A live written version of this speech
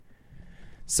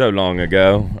so long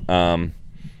ago.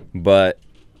 But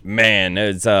man,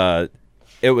 it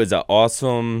was an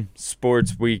awesome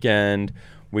sports weekend.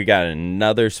 We got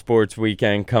another sports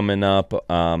weekend coming up.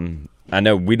 I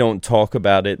know we don't talk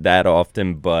about it that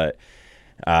often, but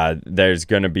there's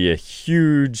going to be a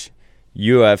huge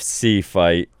UFC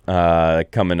fight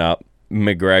coming up.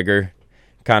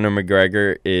 Conor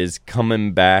McGregor is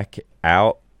coming back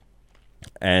out,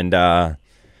 and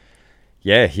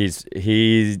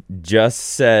he just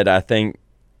said, I think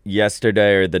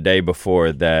yesterday or the day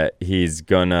before, that he's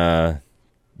gonna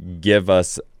give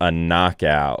us a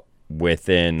knockout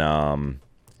within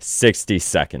 60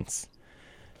 seconds.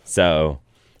 So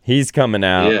he's coming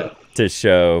out to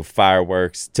show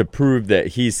fireworks to prove that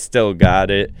he's still got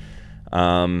it.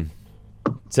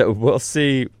 So we'll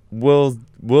see.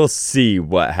 We'll see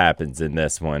what happens in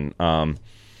this one.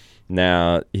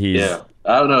 Now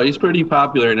I don't know. He's pretty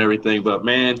popular and everything, but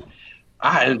man,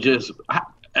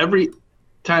 every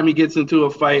time he gets into a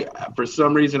fight, for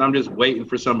some reason, I'm just waiting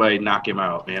for somebody to knock him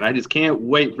out, man. I just can't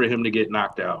wait for him to get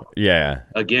knocked out. Yeah.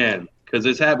 Again, because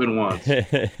it's happened once.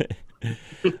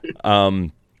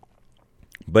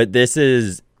 But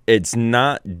it's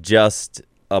not just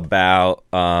about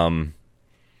Conor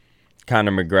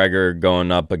McGregor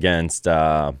going up against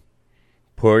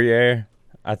Poirier.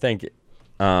 I think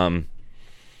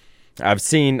I've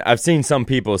seen some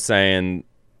people saying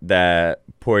that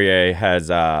Poirier has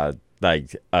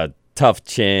like a tough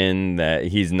chin, that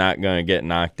he's not going to get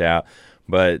knocked out.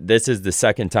 But this is the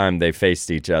second time they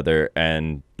faced each other,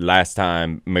 and last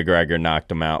time McGregor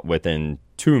knocked him out within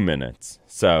 2 minutes.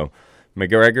 So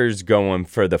McGregor's going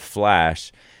for the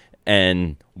flash,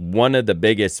 and one of the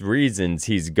biggest reasons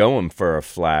he's going for a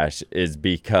flash is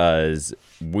because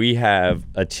we have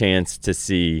a chance to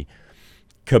see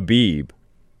Khabib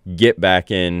get back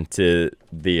into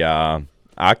the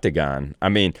octagon. I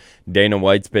mean, Dana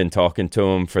White's been talking to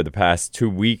him for the past 2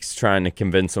 weeks, trying to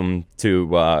convince him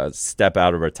to step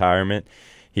out of retirement.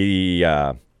 He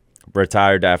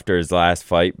retired after his last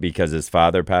fight because his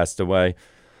father passed away,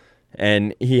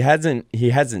 and he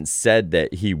hasn't said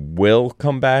that he will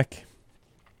come back,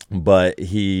 but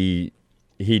he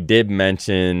did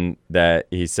mention that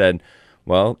he said,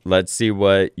 well, let's see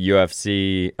what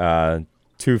UFC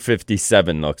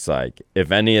 257 looks like.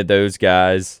 If any of those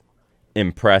guys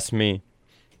impress me,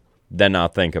 then I'll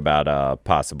think about a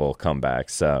possible comeback.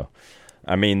 So,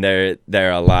 I mean, there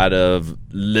are a lot of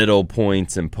little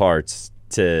points and parts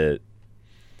to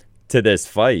this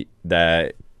fight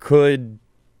that could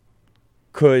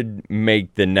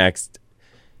make the next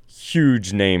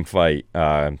huge name fight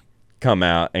come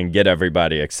out and get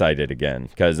everybody excited again.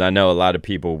 Because I know a lot of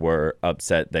people were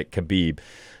upset that Khabib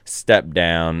stepped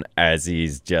down, as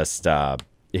he's just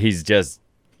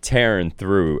tearing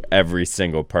through every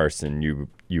single person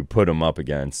you put him up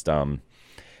against.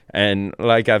 And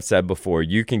like I've said before,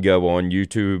 you can go on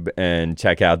YouTube and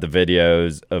check out the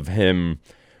videos of him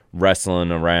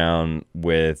wrestling around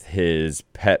with his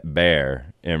pet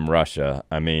bear in Russia.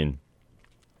 I mean,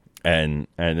 and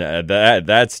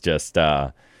that's just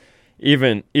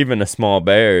even a small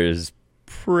bear is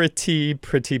pretty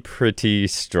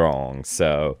strong.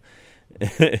 So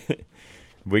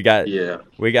we got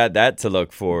that to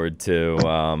look forward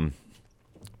to.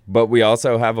 But we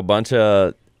also have a bunch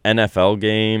of NFL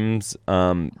games.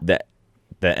 The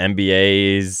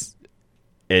NBA's,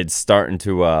 it's starting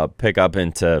to pick up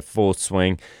into full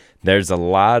swing. There's a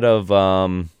lot of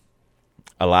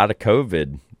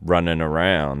COVID running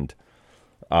around.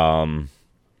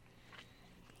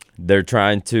 They're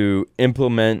trying to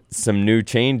implement some new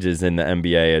changes in the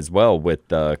NBA as well with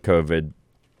COVID.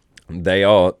 They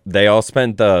all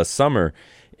spent the summer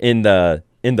in the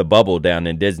bubble down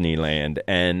in Disneyland,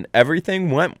 and everything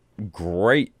went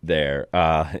great there,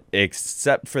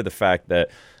 except for the fact that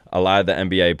a lot of the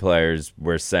NBA players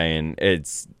were saying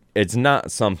it's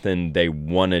not something they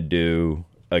want to do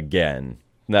again.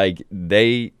 Like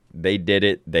they did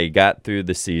it, they got through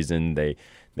the season, they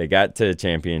got to the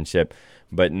championship,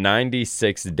 but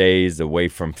 96 days away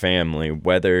from family,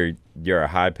 whether you're a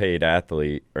high-paid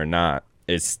athlete or not,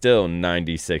 is still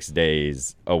 96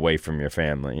 days away from your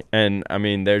family. And I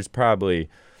mean, it's probably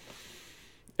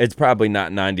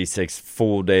not 96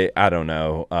 full day. I don't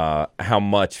know how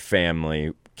much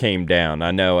family came down.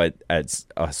 I know at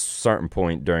a certain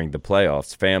point during the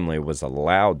playoffs, family was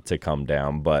allowed to come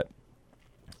down, but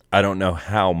I don't know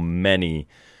how many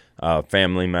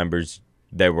family members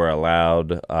they were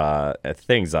allowed,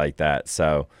 things like that.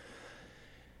 So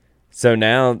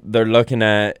now they're looking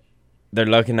at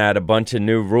a bunch of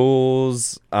new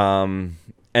rules, and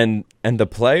the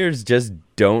players just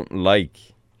don't like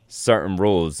certain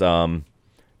rules.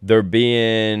 they're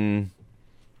being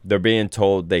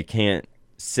told they can't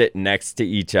sit next to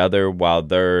each other while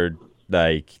they're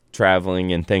like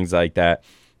traveling and things like that.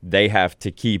 They have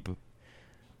to keep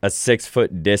a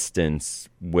 6-foot distance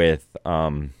with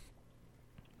the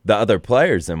other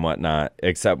players and whatnot,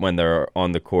 except when they're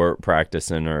on the court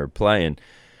practicing or playing,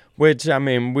 which, I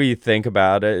mean, we think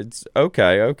about it, it's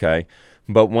okay.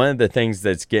 But one of the things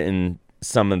that's getting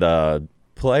some of the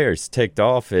players ticked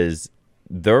off is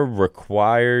they're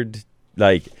required,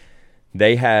 like,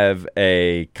 they have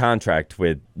a contract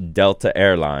with Delta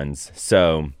Airlines.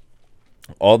 So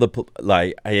all the,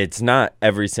 like, it's not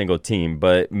every single team,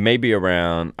 but maybe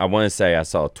around, I want to say I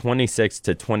saw 26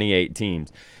 to 28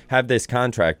 teams have this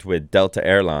contract with Delta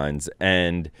Airlines,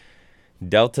 and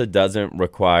Delta doesn't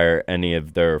require any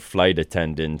of their flight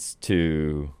attendants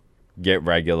to get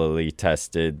regularly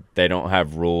tested. They don't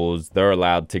have rules. They're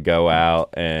allowed to go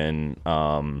out and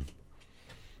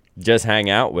just hang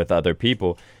out with other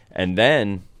people. And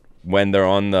then when they're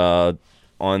on the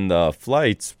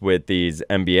flights with these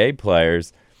NBA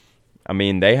players, I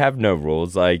mean, they have no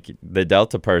rules. Like, the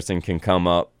Delta person can come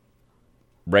up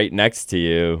right next to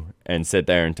you and sit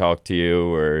there and talk to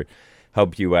you or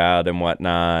help you out and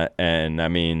whatnot. And I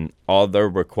mean, all their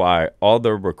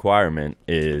requirement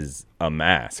is a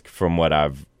mask, from what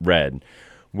I've read,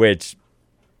 which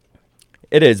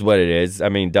it is what it is. I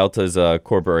mean, Delta's a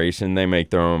corporation; they make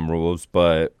their own rules.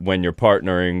 But when you're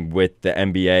partnering with the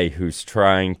NBA, who's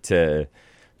trying to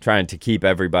keep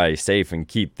everybody safe and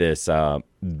keep this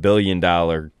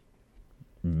billion-dollar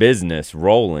business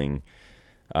rolling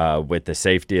with the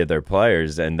safety of their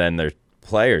players, and then their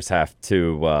players have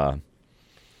to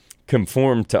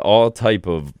conform to all type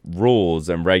of rules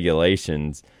and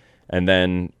regulations, and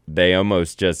then they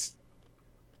almost just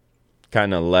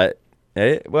kind of let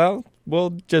it, well,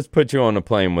 we'll just put you on a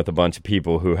plane with a bunch of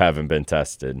people who haven't been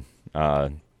tested.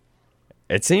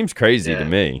 It seems crazy to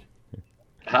me.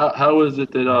 How is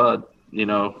it that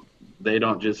they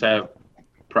don't just have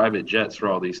private jets for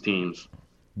all these teams?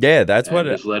 Yeah, that's what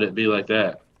just let it be like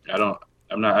that. I don't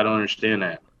understand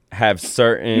that. Have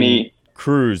certain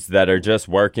crews that are just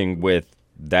working with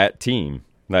that team.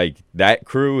 Like, that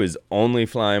crew is only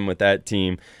flying with that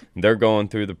team. They're going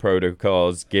through the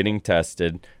protocols, getting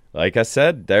tested. Like I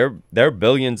said, they're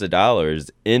billions of dollars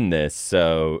in this,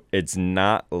 so it's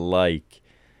not like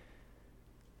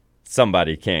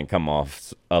somebody can't come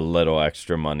off a little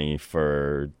extra money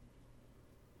for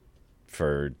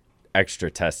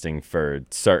extra testing for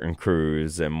certain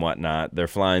crews and whatnot. They're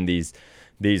flying these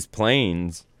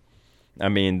planes. I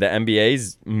mean, the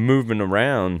NBA's moving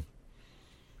around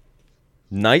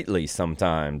nightly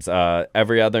sometimes.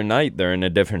 Every other night they're in a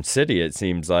different city, it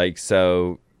seems like.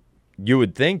 So you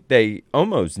would think they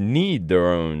almost need their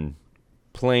own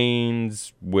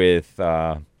planes with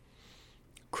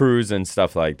crews and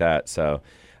stuff like that. So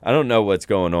I don't know what's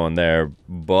going on there,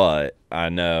 but I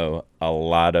know a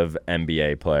lot of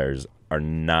NBA players are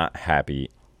not happy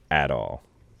at all.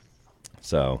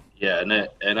 So yeah,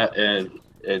 and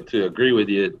to agree with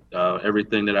you,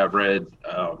 everything that I've read,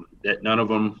 that none of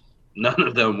them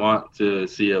want to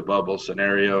see a bubble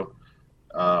scenario.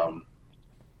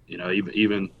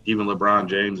 Even LeBron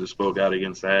James has spoke out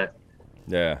against that.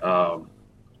 Yeah.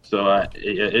 So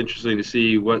interesting to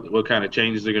see what kind of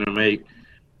changes they're going to make.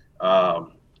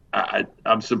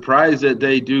 I'm surprised that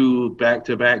they do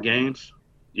back-to-back games,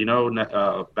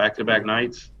 back-to-back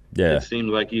nights. Yeah. It seems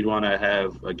like you'd want to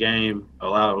have a game,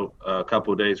 allow a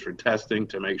couple of days for testing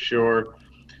to make sure.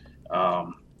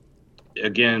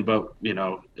 Again, but,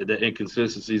 the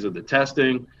inconsistencies of the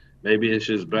testing, maybe it's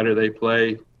just better they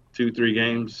play 2-3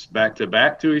 games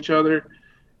back-to-back to each other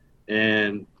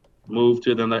and move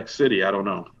to the next city. I don't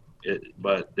know.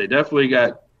 But they definitely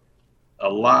got a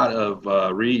lot of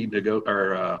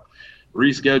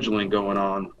rescheduling going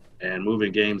on and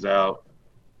moving games out,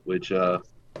 which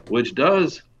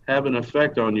does have an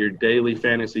effect on your daily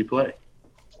fantasy play.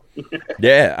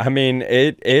 Yeah, I mean,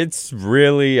 it's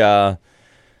really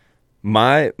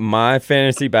my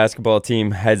fantasy basketball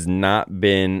team has not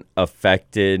been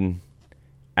affected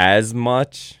as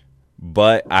much,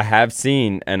 but I have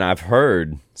seen and I've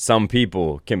heard some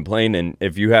people complaining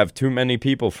if you have too many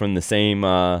people from the same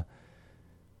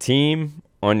team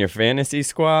on your fantasy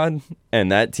squad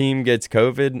and that team gets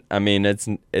COVID. I mean, it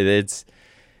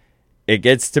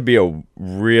gets to be a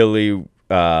really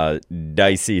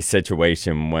dicey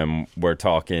situation when we're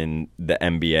talking the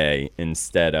NBA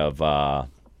instead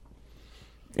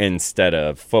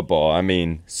of football. I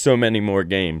mean, so many more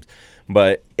games.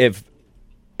 But if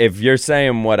you're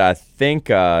saying what I think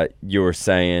you were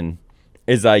saying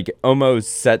is like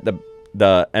almost set the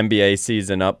NBA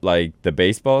season up like the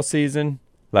baseball season,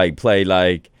 like play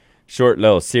like short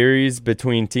little series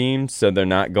between teams, so they're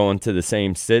not going to the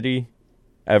same city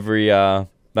every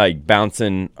like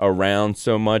bouncing around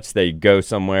so much. They go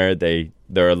somewhere,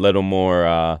 they're a little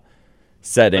more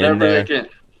set in there.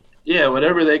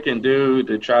 Whatever they can do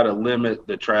to try to limit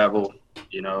the travel.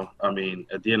 I mean,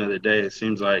 at the end of the day, it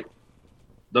seems like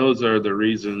those are the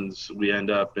reasons we end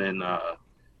up in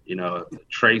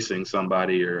tracing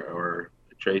somebody or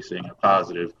tracing a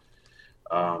positive.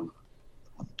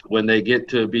 When they get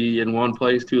to be in one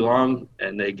place too long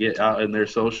and they get out in their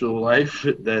social life,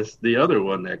 that's the other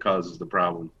one that causes the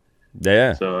problem.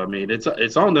 Yeah. So, I mean,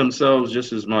 it's on themselves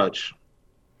just as much,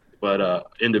 but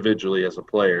individually as a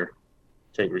player,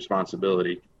 take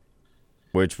responsibility.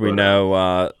 Which we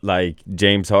know, like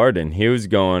James Harden, he was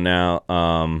going out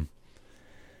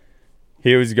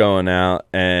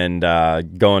and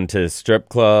going to strip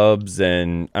clubs,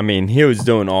 and I mean, he was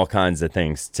doing all kinds of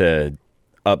things to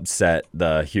upset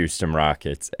the Houston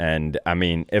Rockets, and I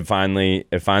mean, it finally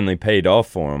paid off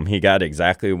for him. He got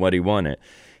exactly what he wanted.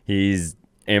 He's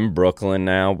in Brooklyn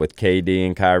now with KD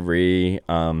and Kyrie.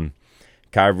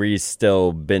 Kyrie's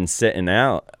still been sitting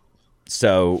out,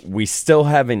 so we still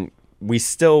haven't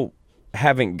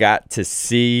got to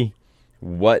see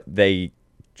what they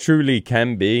truly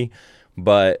can be.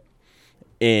 But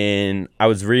I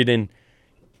was reading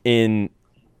in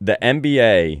the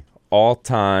NBA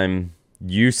all-time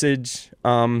usage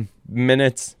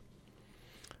minutes,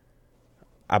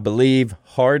 I believe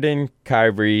Harden,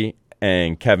 Kyrie,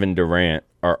 and Kevin Durant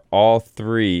are all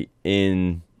three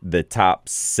in the top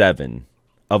 7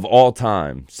 of all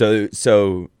time. So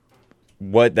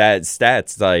what that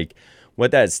stat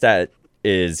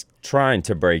is trying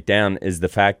to break down is the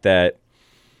fact that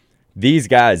these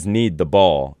guys need the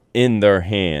ball in their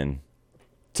hand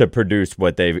to produce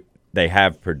what they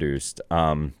have produced.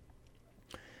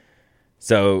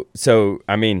 So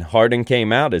I mean, Harden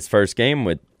came out his first game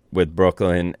with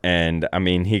Brooklyn, and I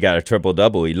mean, he got a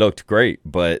triple-double. He looked great,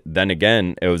 but then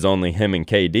again, it was only him and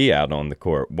KD out on the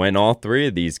court. When all three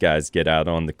of these guys get out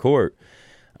on the court,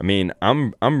 I mean,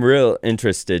 I'm real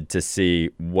interested to see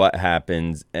what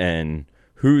happens and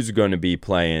who's going to be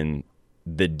playing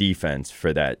the defense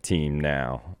for that team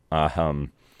now.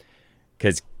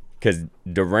 Because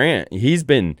Durant,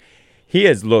 he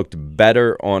has looked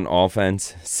better on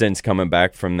offense since coming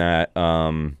back from that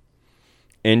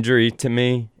injury to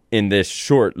me in this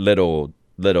short little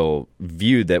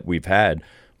view that we've had.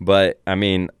 But I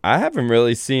mean, I haven't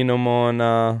really seen him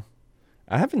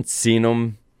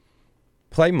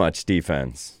play much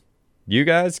defense. You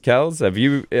guys, Kels, have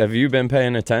you been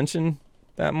paying attention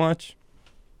that much?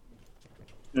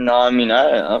 No, I mean,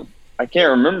 I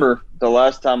can't remember the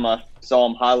last time I saw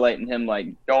him highlighting him like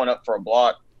going up for a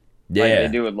block. Yeah, like they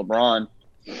do with LeBron.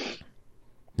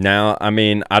 Now, I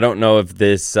mean, I don't know if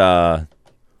this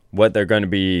what they're going to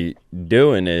be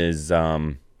doing is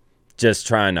just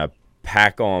trying to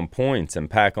pack on points. I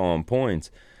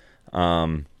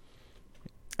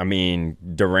mean,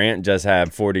 Durant just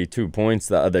had 42 points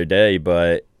the other day,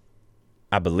 but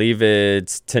I believe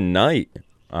it's tonight.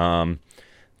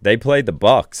 They played the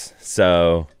Bucks,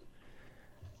 so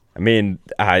I mean,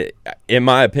 in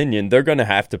my opinion, they're going to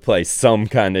have to play some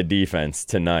kind of defense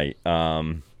tonight.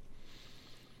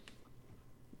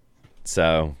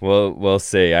 So we'll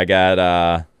see. I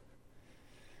got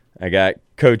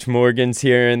Coach Morgan's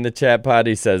here in the chat pod.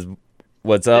 He says,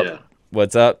 "What's up? Yeah.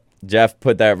 What's up?" Jeff,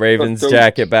 put that Ravens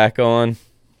jacket back on.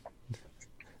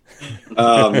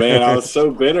 Oh, man, I was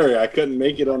so bitter. I couldn't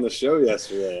make it on the show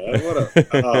yesterday. I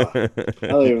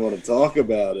don't even want to talk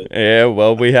about it. Yeah,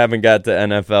 well, we haven't got to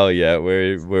NFL yet.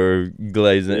 We're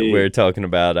glazing. Yeah. We're talking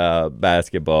about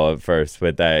basketball at first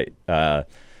with that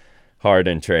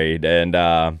Harden trade. And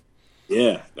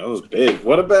yeah, that was big.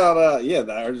 What about I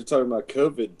heard you talking about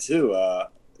COVID too.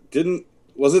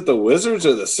 Was it the Wizards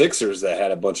or the Sixers that had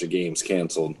a bunch of games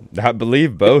canceled? I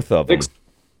believe both of them.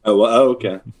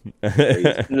 Okay.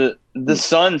 The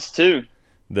Suns too.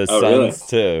 The Suns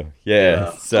too.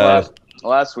 Yeah. So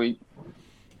last week.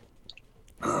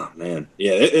 Oh man,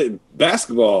 yeah.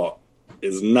 Basketball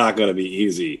is not going to be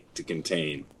easy to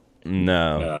contain.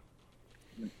 No.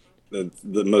 The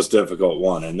most difficult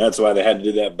one, and that's why they had to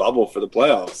do that bubble for the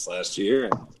playoffs last year,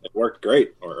 and it worked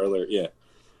great. Or earlier, yeah.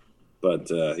 But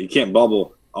you can't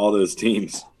bubble all those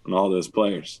teams and all those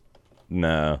players.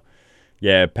 No.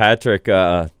 Yeah, Patrick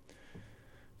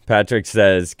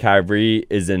says Kyrie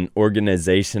is an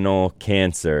organizational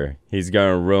cancer. He's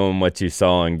going to ruin what you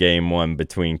saw in Game 1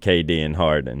 between KD and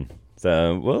Harden.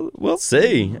 So we'll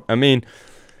see. I mean,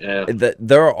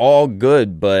 they're all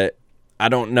good, but I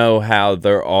don't know how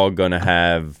they're all going to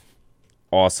have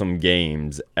awesome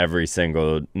games every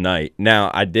single night. Now,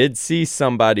 I did see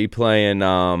somebody playing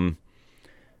 2K,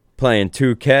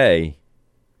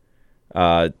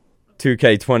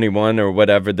 2K21 or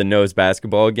whatever the nose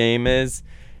basketball game is,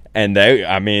 and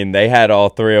they had all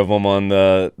three of them on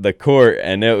the court,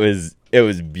 and it was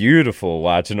beautiful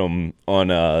watching them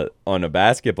on a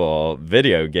basketball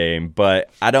video game. But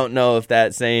I don't know if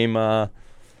that same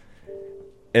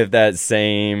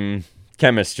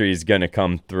chemistry is gonna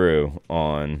come through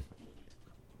on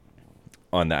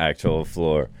the actual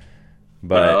floor.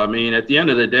 But I mean, at the end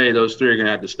of the day, those three are gonna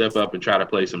have to step up and try to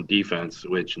play some defense,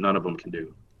 which none of them can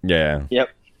do. yeah, Yep.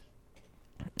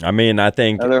 I mean, I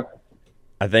think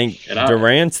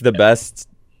Durant's the best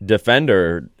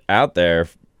defender out there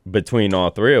between all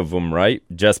three of them, right?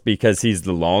 Just because he's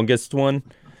the longest one.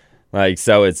 Like,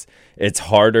 so it's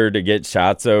harder to get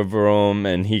shots over him,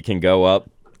 and he can go up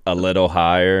a little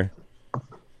higher.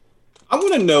 I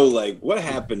want to know, like, what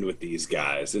happened with these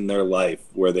guys in their life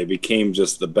where they became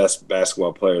just the best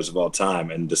basketball players of all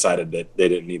time and decided that they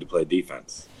didn't need to play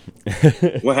defense.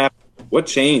 What happened? What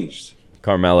changed?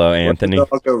 Carmelo Anthony.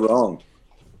 What did all go wrong?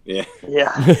 Yeah.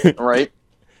 Yeah. Right.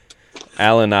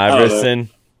 Allen Iverson.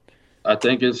 I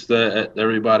think it's that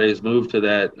everybody's moved to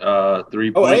that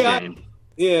 3-point game.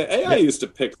 Yeah, AI used to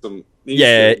pick them.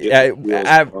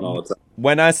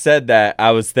 When I said that, I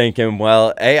was thinking,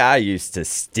 well, AI used to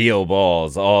steal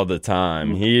balls all the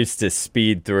time. He used to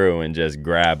speed through and just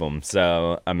grab them.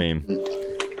 So, I mean,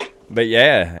 but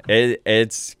yeah,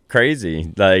 it's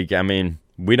crazy. Like, I mean,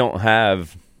 I don't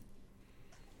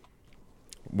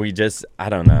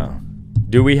know.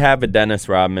 Do we have a Dennis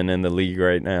Rodman in the league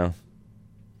right now?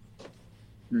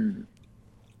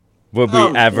 Would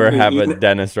we ever have a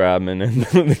Dennis Rodman in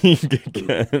the league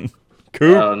again?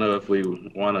 Cool. I don't know if we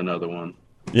want another one.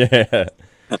 Yeah.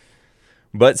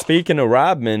 But speaking of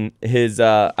Rodman, his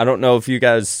I don't know if you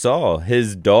guys saw,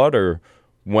 his daughter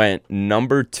went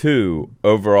number 2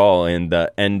 overall in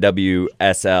the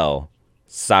NWSL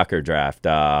soccer draft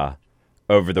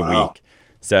over the week.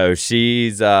 So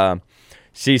she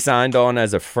signed on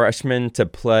as a freshman to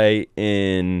play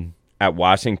at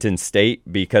Washington State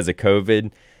because of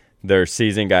COVID. Their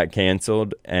season got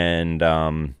canceled,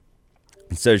 and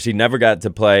so she never got to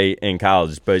play in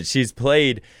college. But she's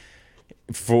played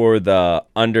for the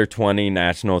under-20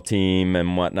 national team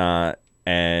and whatnot,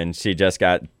 and she just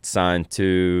got signed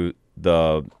to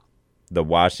the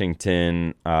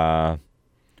Washington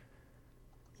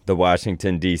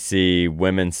D.C.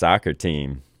 women's soccer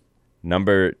team.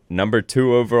 Number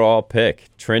 2 overall pick,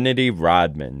 Trinity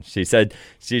Rodman. She said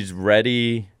she's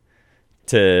ready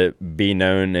to be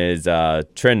known as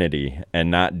Trinity and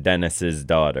not Dennis's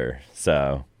daughter.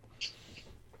 So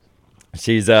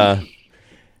she's it's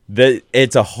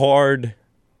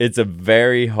a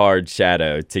very hard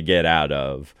shadow to get out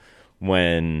of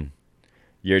when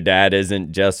your dad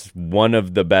isn't just one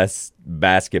of the best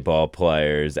basketball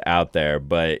players out there,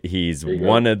 but he's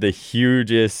one of the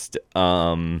hugest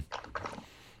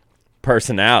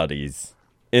personalities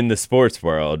in the sports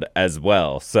world as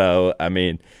well. So, I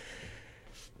mean,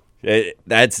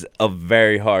 that's a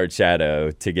very hard shadow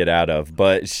to get out of.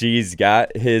 But she's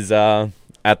got his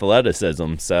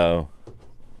athleticism, so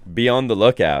be on the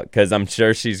lookout, because I'm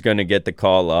sure she's going to get the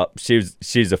call up.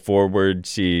 She's a forward.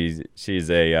 She's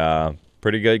a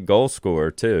pretty good goal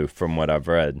scorer too, from what I've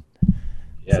read.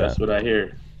 Yeah, that's what I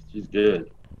hear. She's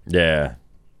good. Yeah,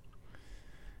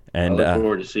 and I look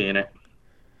forward to seeing it.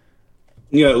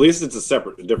 Yeah, at least it's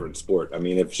a different sport. I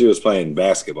mean, if she was playing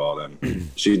basketball,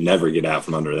 then she'd never get out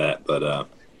from under that. But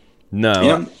no,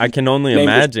 yeah, I can only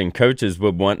imagine coaches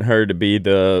would want her to be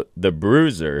the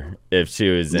bruiser if she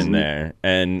was in there.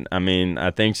 And I mean,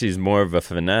 I think she's more of a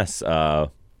finesse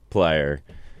player,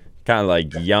 kind of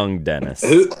like young Dennis.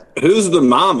 Who's the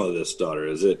mom of this daughter?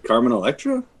 Is it Carmen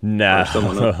Electra? No,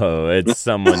 it's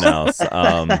someone else.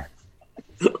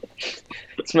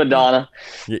 It's Madonna.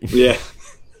 Yeah.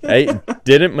 Hey,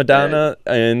 didn't Madonna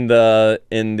in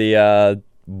the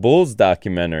Bulls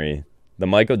documentary, the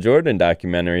Michael Jordan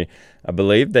documentary, I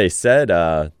believe they said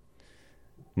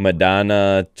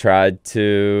Madonna tried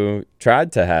to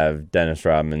have Dennis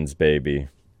Rodman's baby.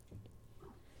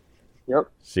 Yep.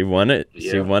 She won it.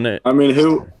 Yeah. She won it. I mean,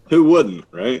 who wouldn't,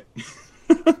 right?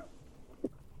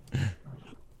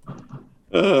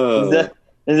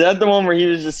 Is that the one where he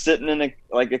was just sitting in a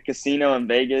casino in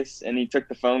Vegas and he took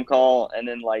the phone call and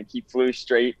then he flew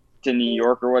straight to New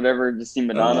York or whatever to see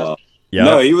Madonna? Yeah.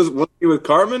 No, he was with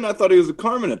Carmen. I thought he was with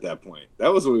Carmen at that point.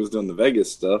 That was when he was doing the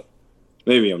Vegas stuff.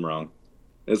 Maybe I'm wrong.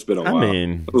 It's been a while. I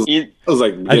mean, I was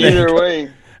like, either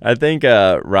way. I think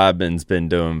Rodman's been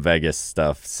doing Vegas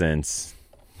stuff since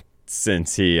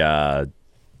he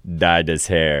dyed his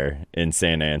hair in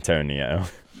San Antonio.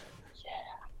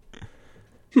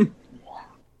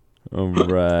 All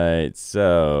right,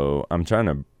 so I'm trying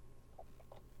to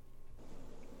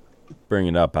bring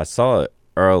it up. I saw it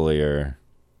earlier.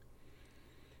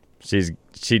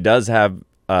 She does have,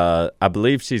 I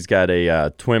believe she's got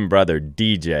a twin brother,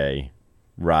 DJ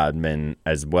Rodman,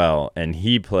 as well, and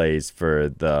he plays for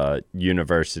the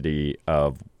University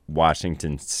of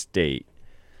Washington State,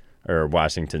 or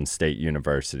Washington State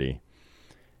University,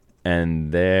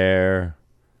 and their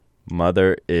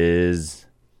mother is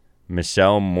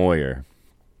Michelle Moyer.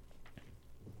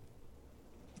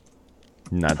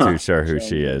 Not too sure who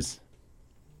she is.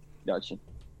 Gotcha.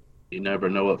 You never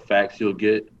know what facts you'll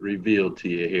get revealed to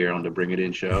you here on the Bring It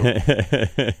In show.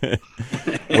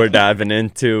 We're diving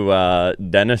into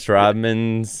Dennis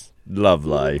Rodman's love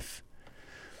life.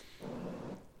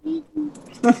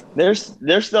 They're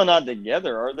still not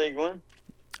together, are they, Glenn?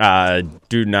 I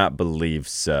do not believe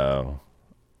so.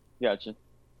 Gotcha.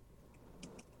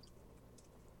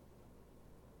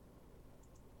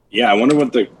 Yeah, I wonder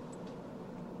what the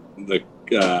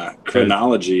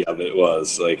chronology of it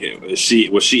was. Like,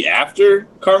 was she after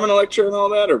Carmen Electra and all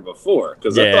that, or before?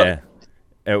 Because Yeah,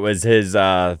 it was his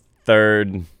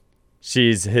third.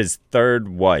 She's his third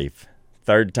wife.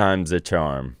 Third time's a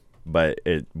charm, but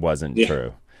it wasn't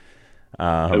true.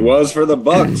 It was for the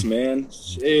Bucks, man.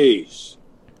 Jeez,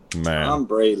 Man. Tom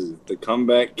Brady, the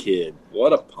comeback kid.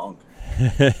 What a punk.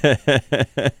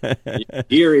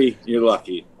 Erie, you're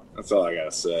lucky. That's all I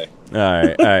gotta say.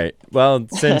 All right. Well,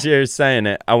 since you're saying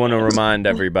it, I want to remind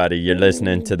everybody you're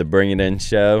listening to the Bring It In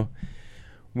show.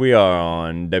 We are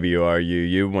on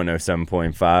WRUU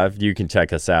 107.5. You can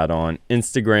check us out on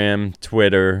Instagram,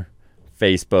 Twitter,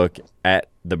 Facebook at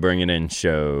the Bring It In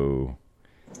show.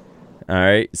 All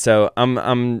right. So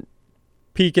I'm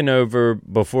peeking over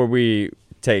before we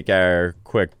take our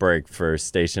quick break for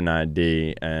station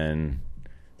ID and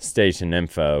station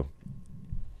info.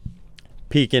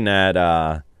 Peeking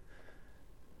at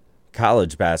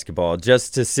college basketball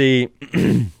just to see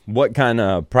what kind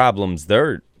of problems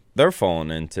they're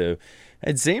falling into.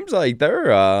 It seems like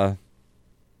they're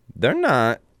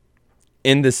not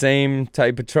in the same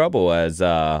type of trouble as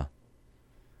the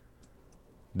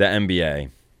NBA.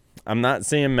 I'm not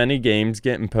seeing many games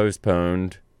getting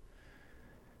postponed,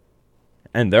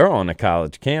 and they're on a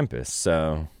college campus.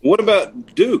 So what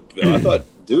about Duke, though? I thought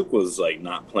Duke was like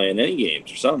not playing any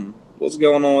games or something. What's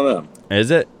going on with them? Is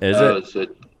it? It's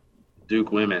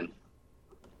Duke women.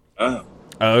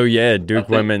 Oh yeah, Duke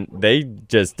women. They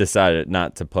just decided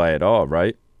not to play at all,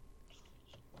 right?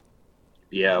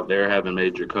 Yeah, they're having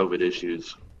major COVID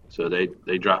issues, so they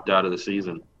dropped out of the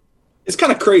season. It's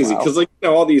kind of crazy because, like, you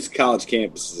know, all these college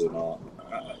campuses and all.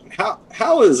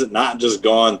 How is it not just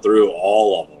gone through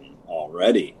all of them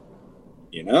already?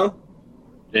 You know?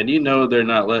 And you know they're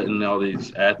not letting all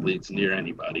these athletes near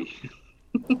anybody.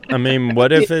 I mean,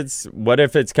 what if it's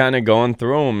kind of going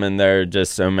through them, and there are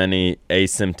just so many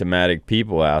asymptomatic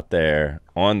people out there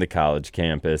on the college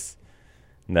campus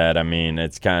that, I mean,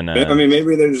 it's kind of. I mean,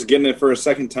 maybe they're just getting it for a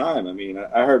second time. I mean,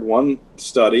 I heard one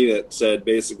study that said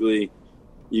basically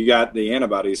you got the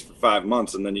antibodies for 5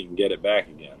 months and then you can get it back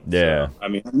again. Yeah. So, I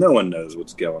mean, no one knows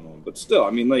what's going on, but still, I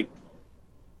mean, like,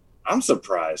 I'm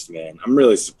surprised, man. I'm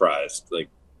really surprised. Like,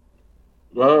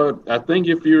 well, I think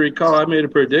if you recall, I made a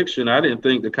prediction. I didn't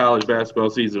think the college basketball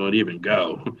season would even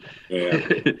go.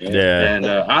 Yeah. And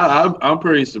I'm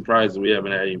pretty surprised that we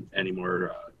haven't had any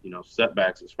more,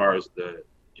 setbacks as far as the,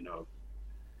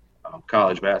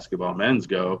 college basketball men's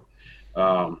go.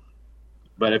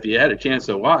 But if you had a chance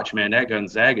to watch, man, that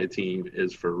Gonzaga team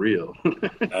is for real.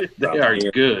 They are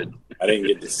good. I didn't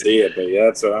get to see it, but yeah,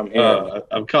 that's what I'm hearing.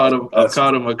 I've caught them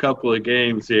a couple of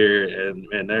games here, and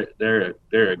they're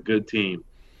a good team.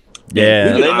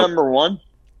 Yeah, are they number one?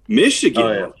 Michigan,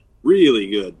 was really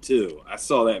good too. I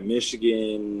saw that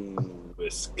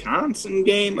Michigan-Wisconsin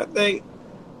game. I think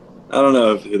I don't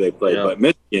know who they played, but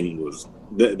Michigan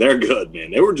they're good,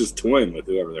 man. They were just toying with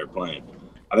whoever they're playing.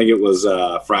 I think it was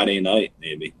Friday night,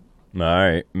 maybe. All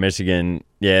right, Michigan.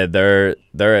 Yeah, they're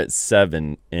at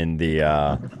 7 in the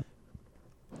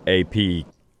AP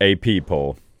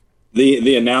poll.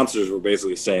 The announcers were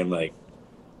basically saying, like,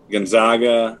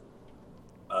 Gonzaga,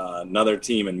 another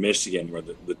team in Michigan were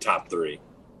the top 3.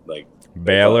 Like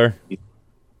Baylor. It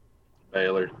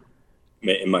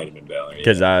might have been Baylor.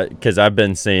 Because I've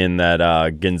been seeing that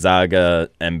Gonzaga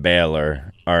and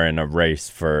Baylor are in a race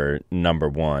for number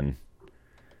 1.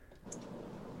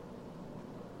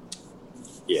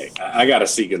 Yeah, I got to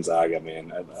see Gonzaga,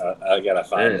 man. I got to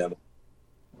find them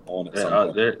on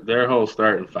it. Their whole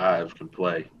starting 5 can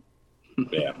play.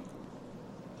 Yeah.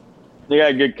 They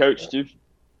got a good coach too.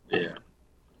 Yeah.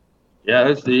 Yeah,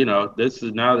 this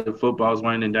is now that football's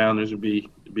winding down. There's gonna be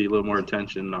a little more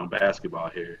attention on basketball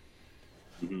here.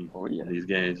 Oh yeah. These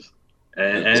games,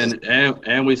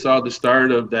 and we saw the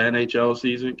start of the NHL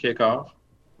season kick off.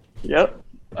 Yep.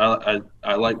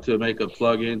 I like to make a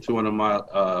plug into one of my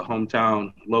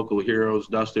hometown local heroes,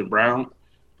 Dustin Brown,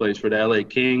 plays for the LA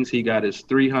Kings. He got his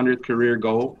 300th career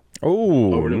goal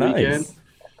over the weekend.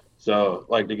 So I'd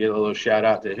like to give a little shout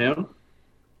out to him.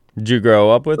 Did you grow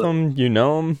up with him? You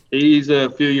know him? He's a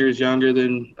few years younger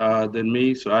than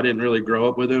me, so I didn't really grow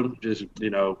up with him. Just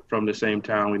from the same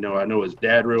town. I know his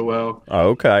dad real well. Oh,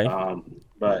 okay.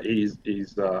 But he's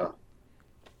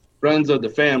friends of the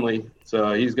family,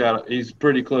 so he's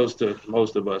pretty close to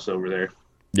most of us over there.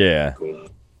 Yeah. Cool.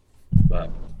 But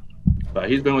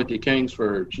he's been with the Kings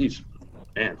for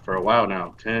a while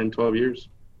now, 10, 12 years.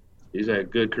 He's had a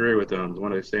good career with them.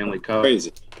 Won a Stanley Cup.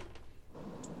 Crazy.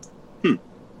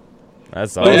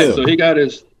 That's Oh, awesome. yeah, so he got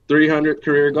his 300th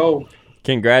career goal.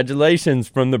 Congratulations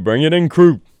from the Bring It In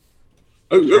crew.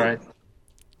 Right.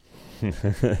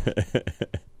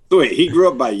 So wait, he grew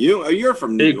up by you? Oh, you're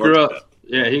from New York.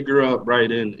 He grew up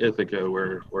right in Ithaca,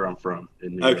 where I'm from.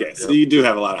 In New Okay, York. so you do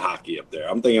have a lot of hockey up there.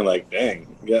 I'm thinking like,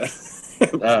 dang, yeah.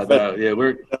 Yeah,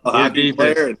 we're hockey deep.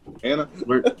 player in Atlanta.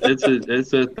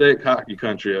 It's a thick hockey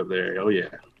country up there. Oh yeah,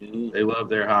 they love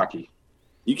their hockey.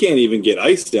 You can't even get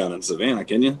ice down in Savannah,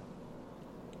 can you?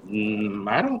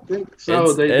 I don't think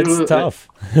so. It's tough.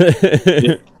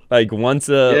 Like once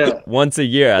a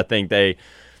year, I think they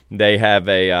have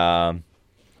a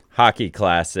hockey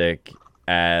classic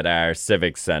at our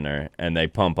civic center, and they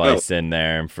pump ice in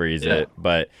there and freeze it.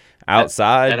 But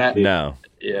outside, no.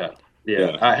 Yeah.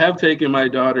 I have taken my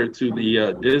daughter to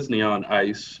the Disney on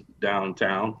Ice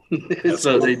downtown,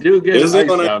 so cool. They do get ice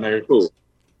down there. Cool.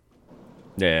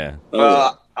 Yeah.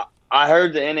 I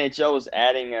heard the NHL was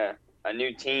adding a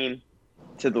new team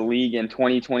to the league in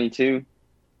 2022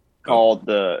 called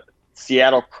the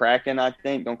Seattle Kraken, I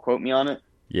think. Don't quote me on it.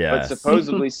 Yeah. But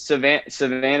supposedly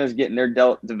Savannah's getting their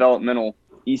developmental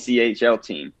ECHL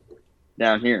team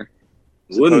down here.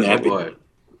 Wouldn't that be?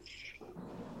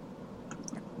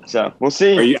 So we'll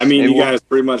see. You guys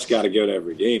pretty much got to go to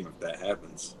every game if that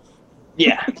happens.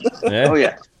 Yeah. Oh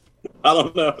yeah. I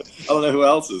don't know who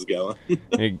else is going.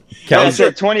 Kel's,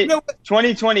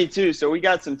 2022, so we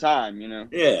got some time,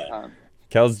 Yeah.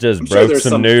 Kel's just broke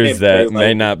some news that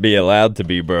may not be allowed to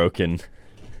be broken.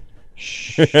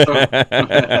 No worries.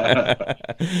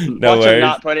 Them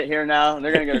not put it here now.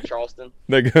 They're gonna go to Charleston.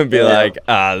 They're gonna be like,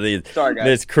 sorry, guys.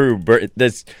 This crew,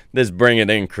 this Bring It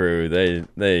In crew,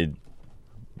 they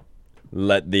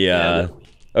let the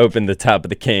open the top of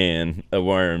the can of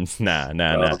worms. Nah.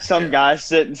 Some guy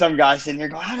sitting here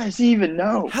going, how does he even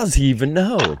know? How's he even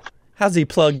know? How's he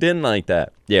plugged in like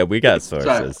that? Yeah, we got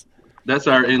sources. That's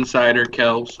our insider,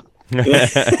 Kels.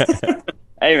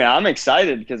 Hey, man, I'm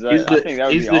excited because I think that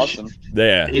would be awesome.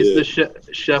 Yeah. He's the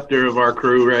Schefter of our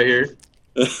crew right here.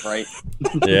 Right.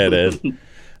 Yeah, it is.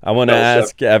 I want to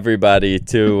ask everybody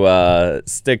to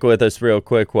stick with us real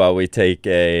quick while we take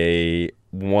a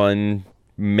 1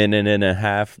 minute and a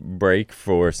half break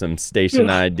for some station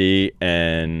ID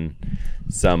and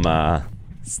some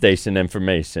station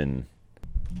information.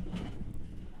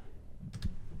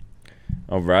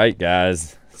 All right,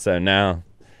 guys. So now's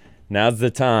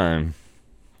the time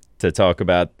to talk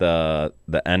about the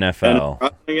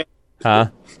NFL.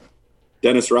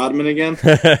 Dennis Rodman again?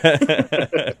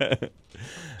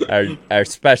 our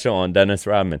special on Dennis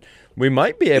Rodman. We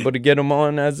might be able to get him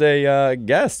on as a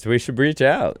guest. We should reach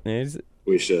out.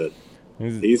 We should.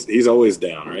 He's always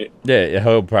down, right? Yeah,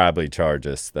 he'll probably charge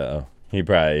us though. He's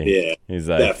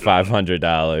like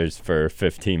 $500 for a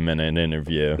 15-minute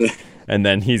interview, and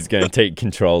then he's gonna take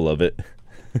control of it.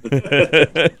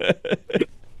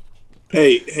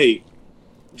 Hey,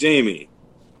 Jamie.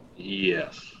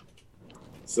 Yes.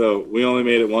 So we only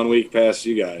made it 1 week past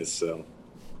you guys, so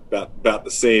about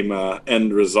the same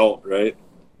end result, right?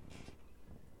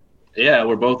 Yeah,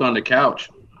 we're both on the couch.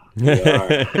 We are.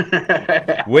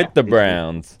 With the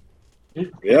Browns.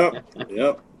 Yep.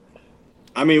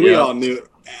 I mean, we all knew.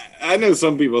 I know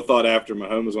some people thought after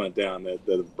Mahomes went down that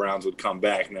the Browns would come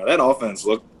back. Now, that offense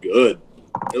looked good.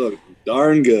 It looked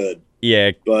darn good.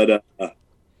 Yeah. But,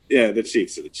 the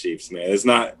Chiefs are the Chiefs, man. It's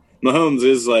not – Mahomes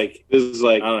is like I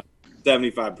don't know,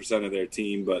 75% of their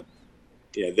team. But,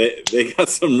 yeah, they got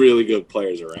some really good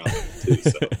players around them, too.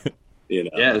 So,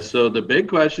 Yeah, so the big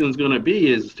question is going to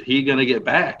be, is he going to get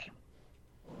back?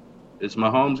 Is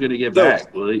Mahomes going to get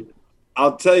back? Will he?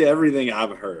 I'll tell you everything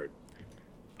I've heard.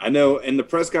 I know in the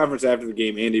press conference after the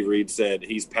game, Andy Reid said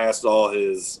he's passed all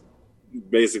his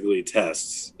basically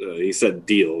tests. He said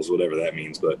deals, whatever that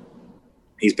means, but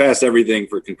he's passed everything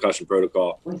for concussion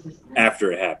protocol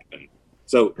after it happened.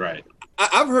 So Right.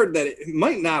 I've heard that it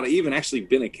might not have even actually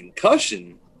been a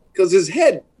concussion because his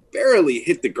head barely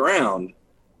hit the ground.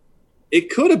 It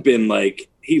could have been like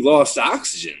he lost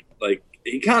oxygen. Like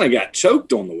he kind of got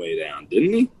choked on the way down,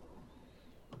 didn't he?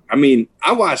 I mean,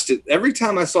 I watched it every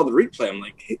time I saw the replay. I'm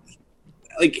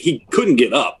like he couldn't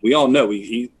get up. We all know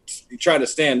he tried to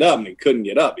stand up and he couldn't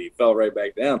get up. He fell right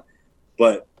back down.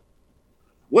 But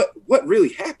what really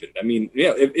happened? I mean,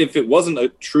 yeah, if it wasn't a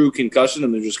true concussion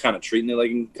and they're just kind of treating it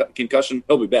like a concussion,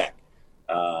 he'll be back.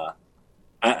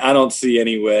 I don't see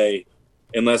any way,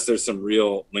 unless there's some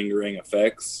real lingering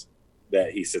effects,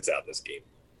 that he sits out this game.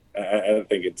 I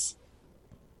think it's.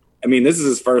 I mean, this is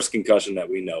his first concussion that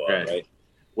we know of, right?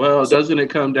 Well, doesn't it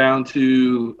come down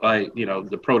to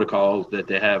the protocols that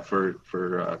they have for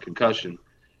concussion,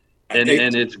 and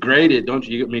it's graded? Don't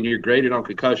you? I mean, you're graded on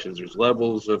concussions. There's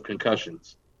levels of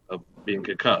concussions of being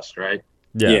concussed, right?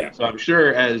 Yeah. So I'm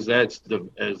sure as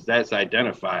that's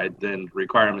identified, then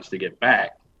requirements to get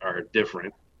back are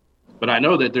different. But I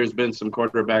know that there's been some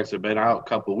quarterbacks that have been out a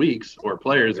couple of weeks, or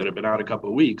players that have been out a couple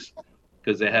of weeks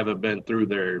because they haven't been through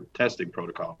their testing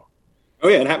protocol. Oh,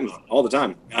 yeah, it happens all the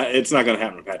time. It's not going to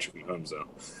happen to Patrick Mahomes, though.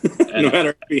 No matter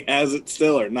if he has it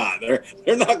still or not. They're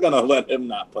not going to let him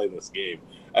not play this game.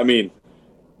 I mean,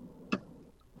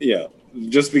 yeah,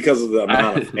 just because of the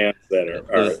amount of fans that are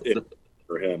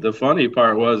for him. The funny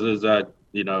part is that,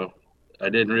 I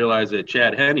didn't realize that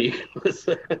Chad Henne was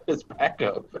his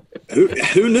backup.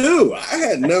 Who knew? I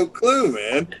had no clue,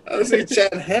 man. I was like,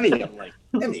 Chad Henne. I'm like,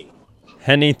 Henne.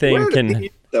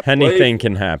 Anything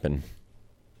can happen.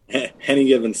 Any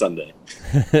given Sunday.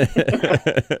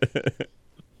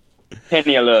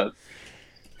 Penny of love.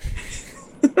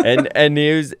 and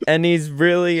he's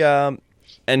really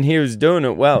and he was doing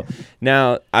it well.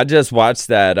 Now I just watched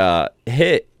that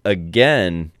hit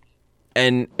again,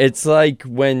 and it's like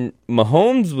when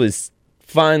Mahomes was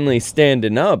finally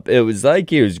standing up, it was like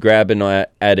he was grabbing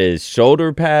at his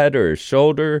shoulder pad or his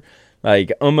shoulder,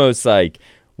 like almost like,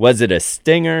 was it a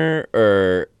stinger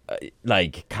or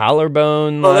like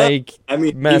collarbone? He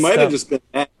might have just been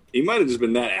that. He might have just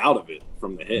been that out of it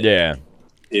from the hit. Yeah,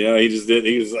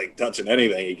 he was like touching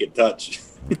anything he could touch.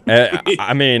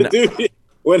 I mean, dude,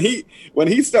 when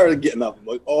he started getting up, I'm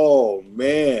like, oh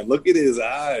man, look at his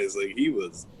eyes, like he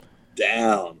was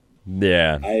down.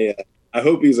 Yeah, I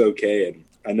hope he's okay, and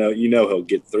I know he'll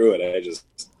get through it.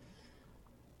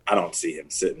 I don't see him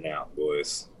sitting out,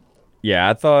 boys. Yeah,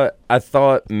 I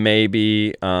thought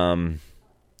maybe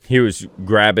he was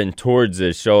grabbing towards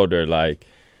his shoulder, like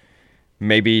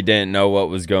maybe he didn't know what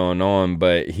was going on,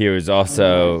 but he was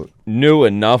also knew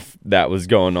enough that was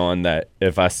going on that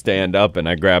if I stand up and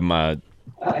I grab my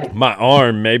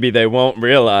arm, maybe they won't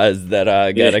realize that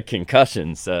I got a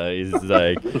concussion. So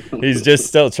he's just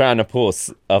still trying to pull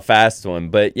a fast one.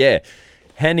 But yeah,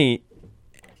 Henne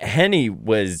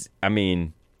was, I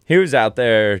mean, he was out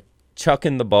there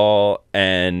chucking the ball,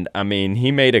 and I mean,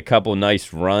 he made a couple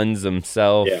nice runs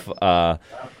himself. Yeah.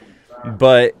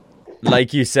 But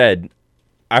like you said,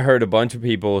 I heard a bunch of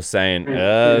people saying,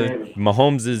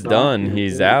 Mahomes is done.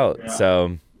 He's out.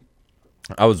 So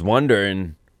I was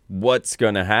wondering what's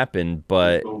going to happen.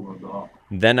 But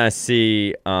then I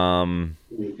see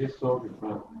who's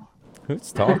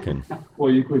talking?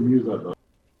 Well, you couldn't use that, though.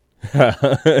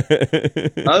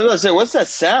 I was going to say, what's that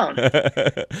sound?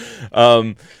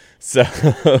 So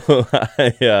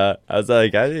I was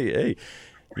like, hey,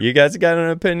 you guys got an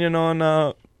opinion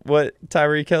on what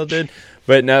Tyreek Hill did?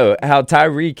 But no, how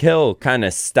Tyreek Hill kind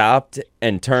of stopped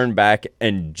and turned back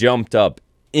and jumped up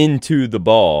into the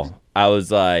ball. I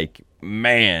was like,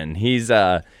 man, he's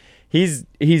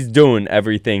doing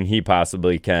everything he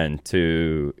possibly can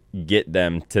to get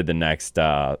them to the next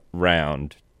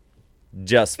round,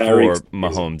 just for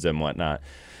Mahomes and whatnot.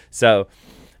 So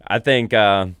I think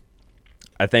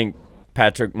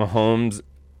Patrick Mahomes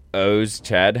owes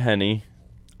Chad Henne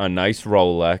a nice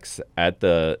Rolex at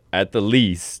the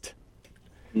least,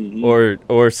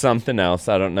 or something else.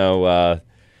 I don't know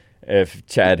if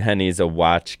Chad Henne's a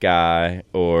watch guy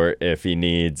or if he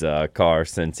needs a car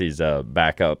since he's a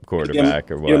backup quarterback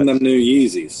or what. Give him them new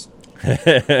Yeezys.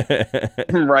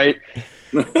 Right.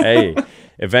 Hey,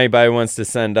 if anybody wants to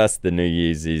send us the new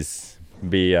Yeezys,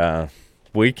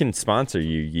 we can sponsor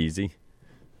you, Yeezy.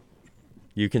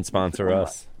 You can sponsor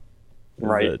us.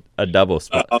 Right. A double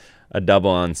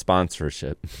on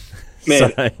sponsorship.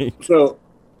 Man, so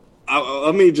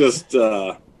let me just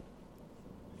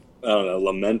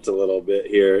lament a little bit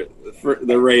here. For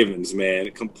the Ravens,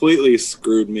 man, completely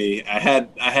screwed me. I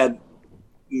had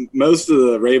most of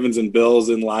the Ravens and Bills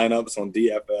in lineups on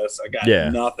DFS. I got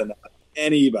nothing out of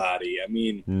anybody. I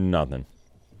mean, nothing.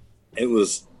 It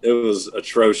was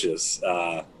atrocious.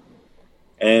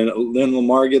 And then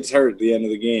Lamar gets hurt at the end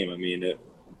of the game. I mean, it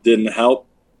didn't help.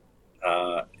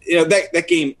 That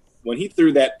game, when he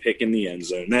threw that pick in the end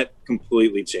zone, that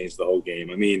completely changed the whole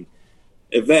game. I mean,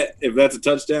 if that's a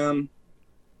touchdown,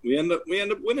 we end up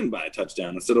winning by a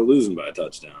touchdown instead of losing by a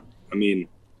touchdown. I mean,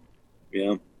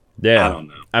 yeah. I don't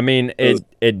know. I mean,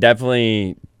 it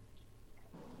definitely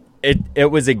it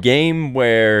was a game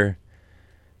where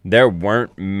there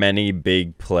weren't many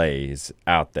big plays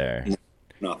out there.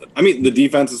 Nothing. I mean, the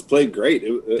defenses played great.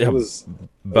 It was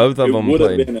both of them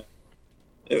played.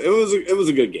 It was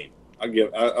a good game.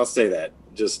 I'll say that.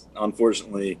 Just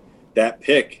unfortunately, that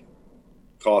pick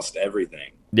cost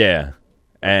everything. Yeah,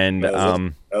 and that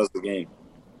was the game.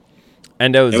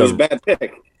 And it was a bad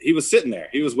pick. He was sitting there.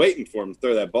 He was waiting for him to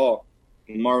throw that ball.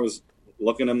 Lamar was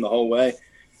looking him the whole way.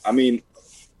 I mean,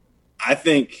 I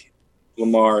think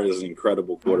Lamar is an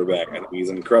incredible quarterback. I think he's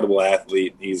an incredible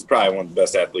athlete. He's probably one of the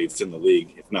best athletes in the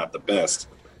league, if not the best.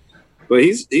 But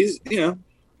he's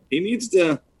he needs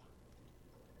to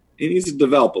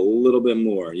develop a little bit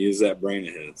more. Use that brain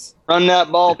of his. Run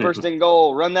that ball first and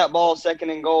goal. Run that ball second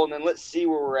and goal, and then let's see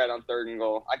where we're at on third and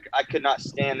goal. I could not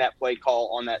stand that play call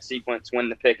on that sequence when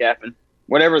the pick happened.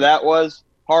 Whatever that was,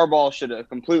 Harbaugh should have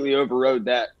completely overrode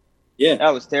that. Yeah.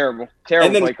 That was terrible.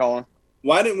 Terrible play calling.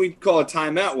 Why didn't we call a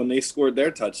timeout when they scored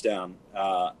their touchdown?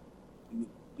 A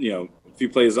few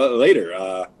plays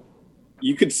later,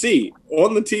 you could see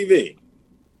on the TV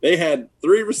they had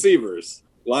 3 receivers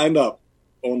lined up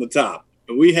on the top,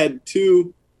 and we had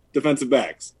 2 defensive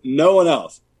backs. No one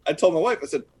else. I told my wife, I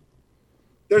said,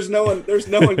 "There's no one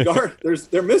guard.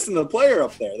 They're missing a player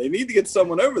up there. They need to get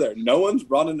someone over there. No one's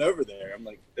running over there." I'm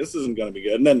like, this isn't going to be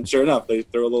good. And then, sure enough, they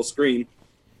throw a little screen,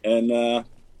 and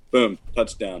boom,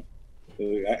 touchdown.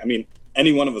 I mean,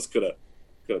 any one of us could have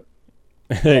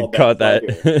caught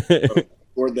that.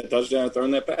 Scored that touchdown,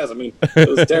 thrown that pass. I mean, it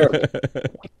was terrible.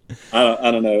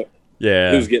 I don't know.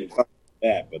 Yeah, who's getting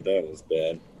that, but that was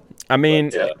bad. I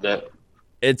mean,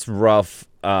 it's rough.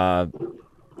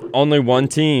 Only one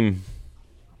team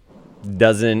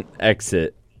doesn't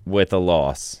exit with a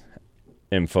loss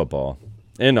in football,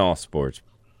 in all sports,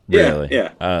 really.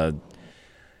 Yeah.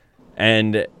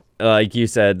 And like you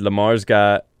said, Lamar's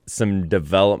got some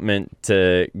development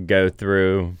to go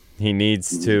through. He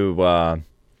needs to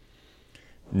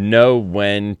know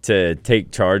when to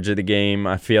take charge of the game,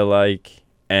 I feel like,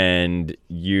 and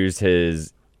use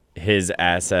his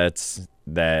assets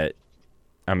that,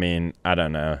 I mean, I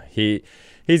don't know.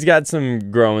 He's got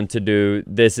some growing to do.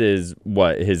 This is,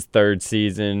 his 3rd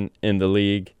season in the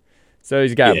league? So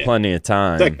he's got plenty of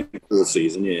time. Second full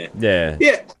season, yeah.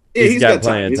 Yeah. He's got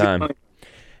plenty of time.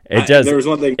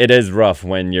 It is rough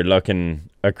when you're looking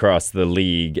across the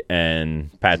league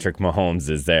and Patrick Mahomes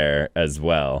is there as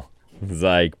well. It's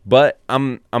like, but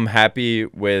I'm happy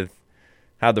with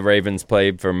how the Ravens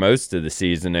played for most of the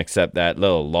season, except that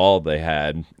little lull they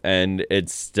had, and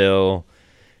it's still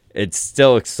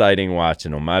exciting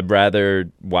watching them. I'd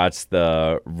rather watch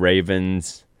the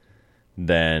Ravens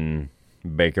than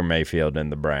Baker Mayfield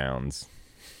and the Browns.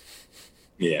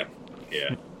 Yeah.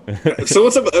 So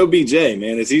what's up with OBJ,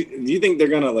 man? Do you think they're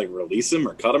gonna release him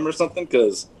or cut him or something?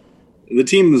 Because the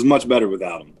team is much better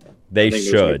without him. They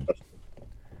should.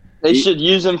 They should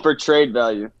use him for trade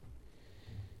value.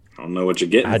 I don't know what you're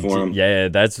getting for him. Yeah,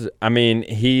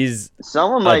 he's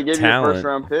someone might give you a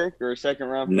 1st-round pick or a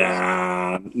 2nd-round pick.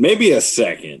 Nah, maybe a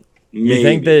 2nd.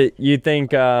 You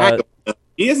think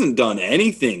he hasn't done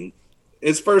anything.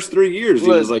 His first 3 years, he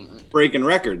was breaking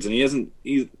records, and he hasn't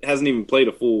even played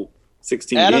a full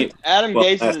 16 games. Adam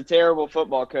Gase is a terrible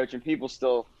football coach, and people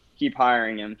still keep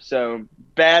hiring him. So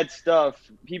bad stuff.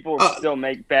 People still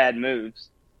make bad moves.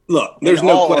 Look, there's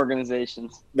no question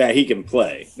organizations that he can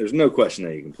play. There's no question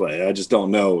that he can play. I just don't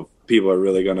know if people are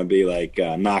really going to be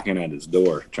knocking at his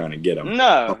door trying to get him.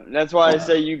 No, that's why I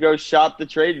say you go shop the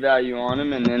trade value on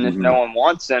him, and then if no one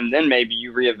wants him, then maybe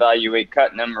you reevaluate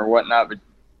cutting him or whatnot. But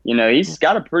he's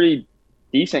got a pretty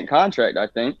decent contract, I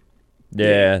think.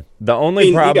 Yeah, the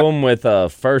only problem with a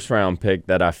 1st-round pick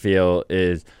that I feel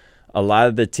is a lot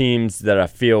of the teams that I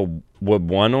feel would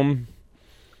want him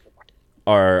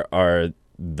are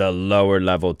the lower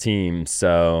level teams.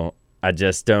 So I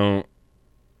just don't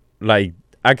I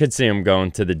could see him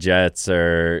going to the Jets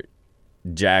or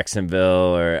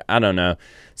Jacksonville or I don't know,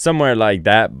 somewhere like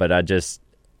that. But I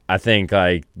think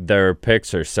their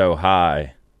picks are so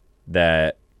high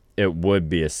that it would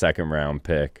be a 2nd-round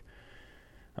pick.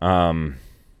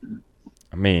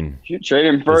 I mean, You trade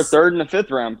him for a third and a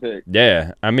fifth round pick.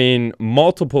 yeah, I mean,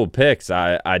 multiple picks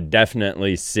I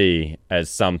definitely see as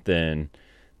something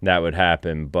that would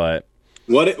happen, but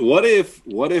What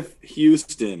if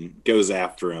Houston goes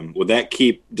after him? Would that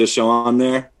keep Deshaun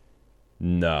there?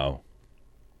 no.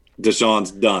 Deshaun's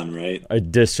done, right?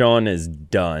 Deshaun is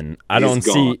done. I He's don't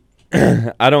gone. see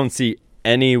I don't see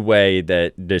any way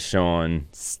that Deshaun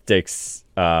sticks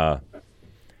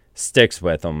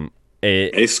with him.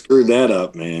 They screwed that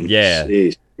up, man. Yeah.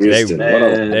 Jeez, Houston, what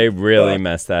a- They really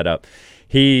messed that up.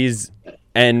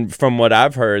 And from what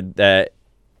I've heard, that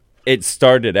it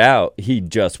started out he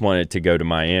just wanted to go to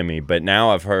Miami, but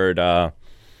now I've heard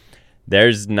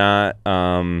there's not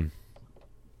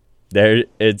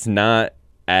it's not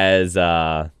as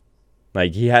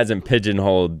like he hasn't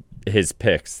pigeonholed his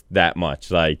picks that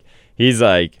much. Like he's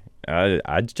like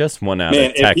I just want out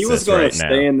Man, of Texas if he was going right to now.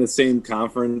 stay in the same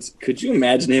conference, could you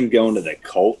imagine him going to the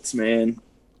Colts, man?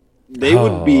 They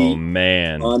would be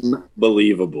man,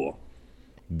 unbelievable.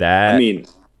 that I mean,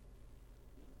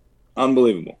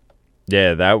 unbelievable.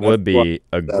 yeah, that would be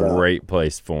a that up. great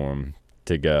place for him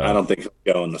to go. I don't think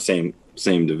he'll go in the same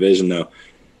division though.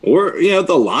 Or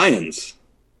the Lions.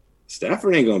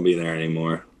 Stafford ain't going to be there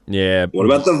anymore. Yeah. What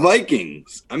about the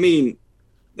Vikings? I mean,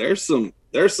 there's some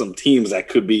teams that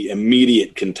could be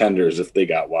immediate contenders if they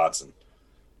got Watson.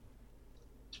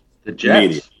 The Jets.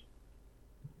 Immediate.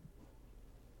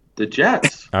 The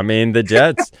Jets. I mean, the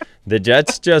Jets. The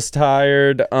Jets just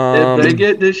hired. If they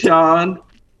get Deshaun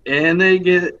and they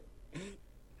get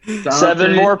Dante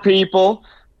 7 more people.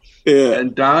 Yeah.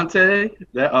 and Dante,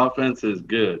 that offense is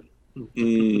good.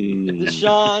 Mm.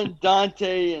 Deshaun,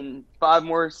 Dante, and 5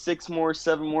 more, 6 more,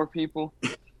 7 more people.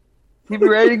 He'd be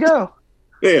ready to go.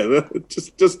 Yeah,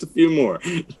 just a few more.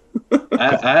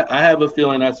 I have a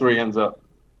feeling that's where he ends up.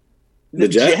 The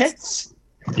Jets?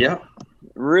 Yeah.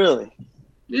 Really?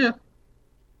 Yeah.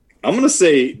 I'm gonna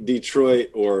say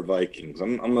Detroit or Vikings.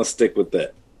 I'm gonna stick with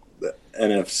the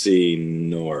NFC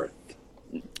North.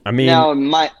 I mean, Now,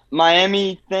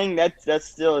 Miami thing, is that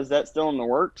still in the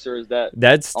works, or is that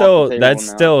that's off the table now?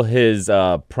 still his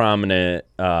prominent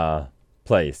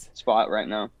place. spot right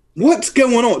now? What's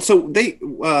going on? So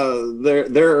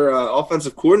their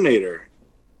offensive coordinator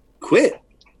quit.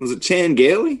 Was it Chan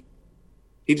Gailey?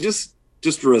 He just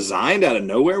resigned out of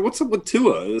nowhere. What's up with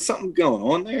Tua? Is something going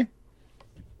on there?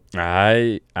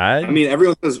 I mean,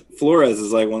 everyone says Flores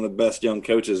is like one of the best young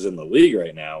coaches in the league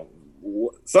right now.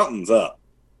 Something's up.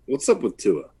 What's up with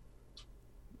Tua?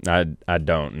 I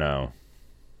don't know.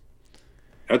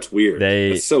 That's weird.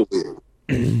 That's so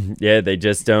weird. Yeah, they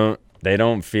just don't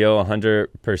feel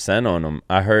 100% on him.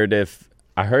 I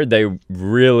heard they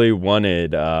really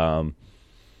wanted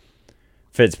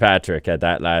Fitzpatrick at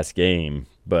that last game,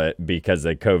 but because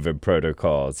of COVID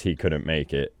protocols, he couldn't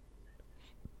make it.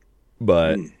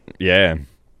 But yeah,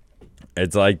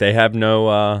 it's like they have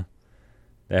no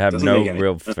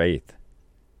real faith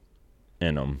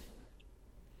in him.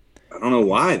 I don't know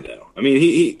why though. I mean,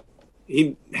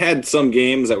 he had some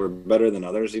games that were better than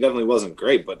others. He definitely wasn't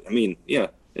great, but I mean, yeah,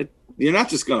 you're not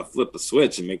just going to flip the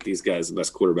switch and make these guys the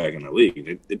best quarterback in the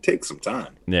league. It takes some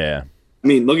time. Yeah. I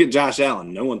mean, look at Josh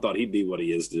Allen. No one thought he'd be what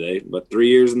he is today, but 3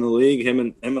 years in the league, him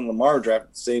and Lamar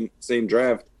drafted the same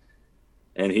draft,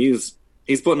 and he's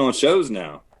putting on shows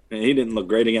now. And he didn't look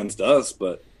great against us,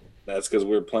 but that's because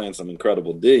we were playing some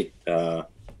incredible D.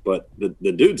 But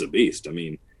the dude's a beast. I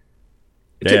mean,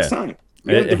 it takes time.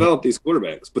 You got to develop these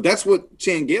quarterbacks. But that's what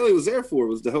Chan Gailey was there for,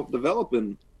 was to help develop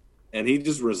him. And he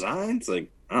just resigns? Like,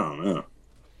 I don't know.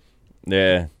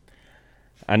 Yeah.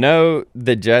 I know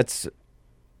the Jets,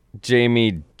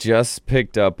 Jamie, just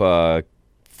picked up a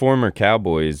former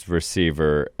Cowboys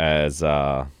receiver as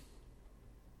wide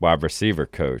receiver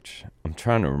coach. I'm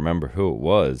trying to remember who it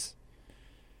was.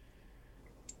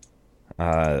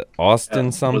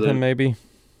 Austin something, maybe?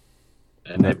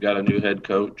 And they've got a new head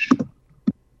coach.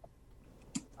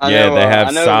 They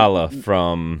have Saleh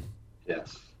from the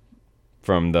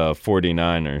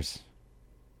 49ers.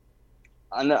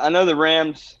 I know the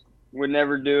Rams would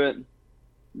never do it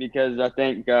because I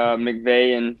think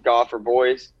McVay and Goff are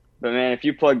boys. But, man, if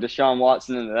you plug Deshaun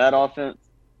Watson into that offense.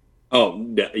 Oh,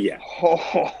 yeah.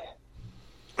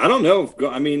 I don't know.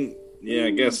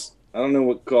 I guess I don't know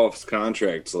what Goff's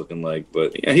contract's looking like,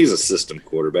 but yeah, he's a system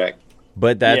quarterback.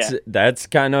 But that's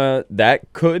kind of,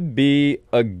 that could be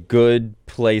a good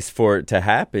place for it to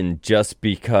happen, just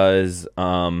because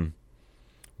one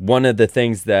of the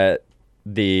things that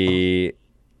the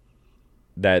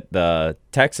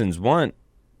Texans want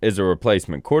is a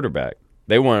replacement quarterback.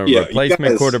 They want a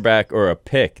replacement quarterback or a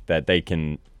pick that they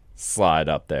can slide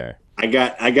up there. I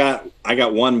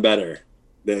got one better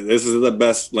This is the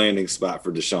best landing spot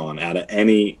for Deshaun out of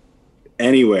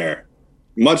anywhere.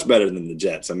 Much better than the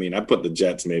Jets. I mean, I put the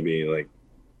Jets maybe like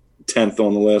 10th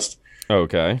on the list.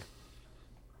 Okay.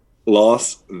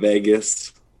 Las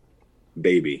Vegas,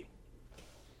 baby.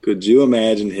 Could you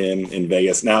imagine him in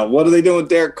Vegas? Now, what are they doing with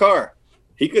Derek Carr?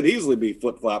 He could easily be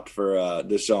flip-flopped for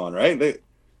Deshaun, right?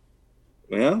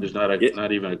 There's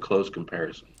not even a close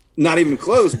comparison. Not even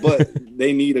close, but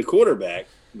they need a quarterback.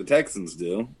 The Texans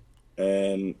do.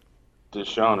 And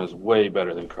Deshaun is way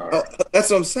better than Carr. that's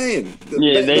what I'm saying.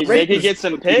 They could get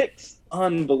some picks.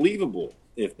 Unbelievable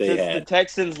if they Since had. the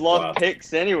Texans love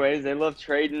picks anyways. They love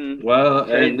trading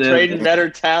Trading better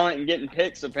talent and getting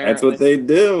picks, apparently. That's what they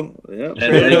do. Yep.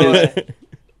 And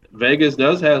Vegas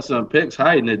does have some picks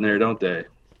hiding in there, don't they?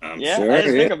 I'm Yeah, sure, I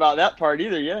didn't think about that part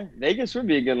either. Yeah, Vegas would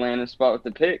be a good landing spot with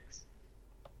the picks.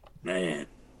 Man,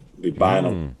 be buying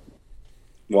them.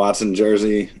 Watson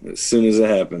jersey as soon as it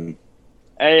happened.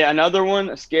 Hey, another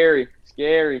one, scary.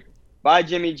 Bye,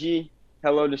 Jimmy G.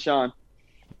 Hello, Deshaun.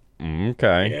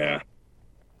 Okay.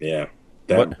 Yeah.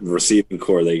 That receiving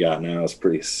core they got now is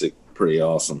pretty sick, pretty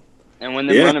awesome. And when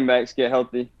the running backs get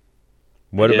healthy.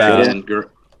 What about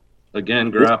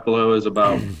again? Garoppolo is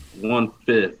about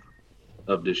 1/5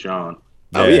 of Deshaun.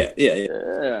 Oh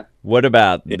yeah. What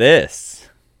about this?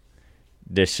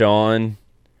 Deshaun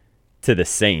to the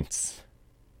Saints.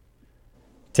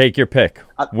 Take your pick.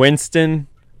 Winston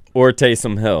or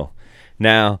Taysom Hill.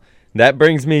 Now, that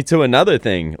brings me to another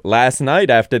thing. Last night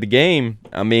after the game,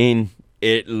 I mean,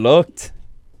 it looked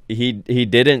he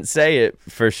didn't say it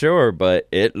for sure, but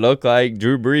it looked like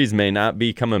Drew Brees may not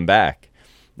be coming back.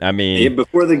 I mean,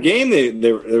 before the game,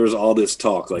 there was all this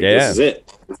talk like, this is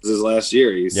it. This is his last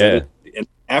year. He said it. And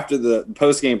after the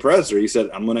post-game presser, he said,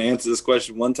 I'm going to answer this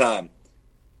question one time.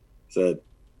 He said,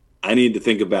 I need to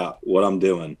think about what I'm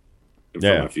doing for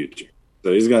my future.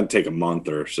 So he's going to take a month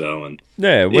or so. And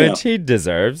which he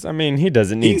deserves. I mean, he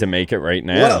doesn't need to make it right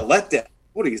now. What a letdown.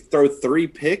 What, did he throw 3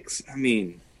 picks? I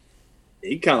mean,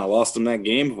 he kind of lost him that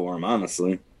game for him,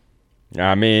 honestly.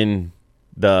 I mean,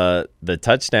 the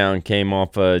touchdown came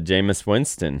off of Jameis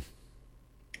Winston.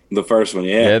 The first one,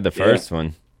 yeah. Yeah, the first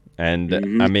one.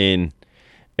 And, I mean,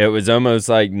 it was almost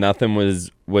like nothing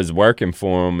was working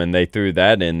for him, and they threw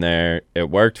that in there. It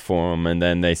worked for him, and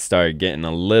then they started getting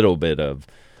a little bit of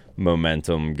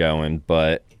momentum going.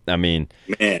 But, I mean,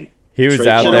 man, he was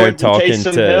out there talking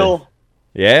to Hill.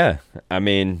 Yeah, I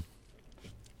mean,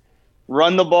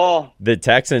 run the ball. The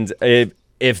Texans,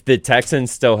 if the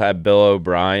Texans still had Bill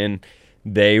O'Brien,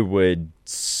 they would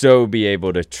so be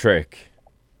able to trick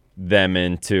them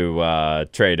into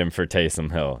trading for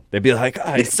Taysom Hill. They'd be like,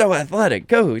 oh, he's so athletic.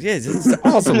 Go, yes, he's an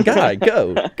awesome guy.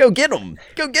 Go get him.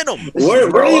 Go get him. Where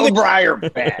O'Brien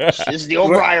patch. This is the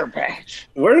O'Brien patch.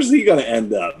 Where's he going to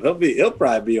end up? He'll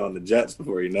probably be on the Jets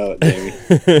before you know it,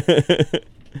 Jamie.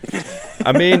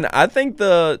 I mean, I think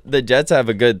the Jets have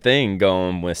a good thing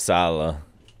going with Saleh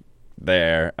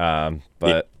there,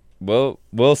 but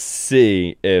we'll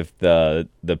see if the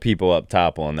people up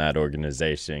top on that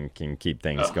organization can keep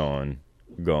things going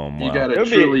well.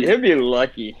 He'll be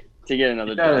lucky to get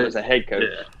another job as a head coach.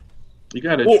 Yeah. You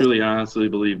got to truly, honestly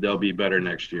believe they'll be better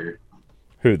next year.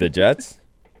 Who, the Jets?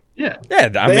 Yeah. Yeah,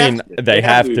 they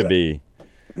have to be.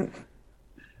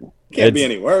 Can't be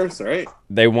any worse, right?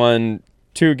 They won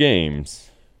 2 games.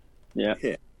 Yeah.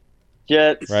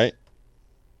 Jets. Right?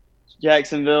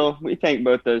 Jacksonville. We think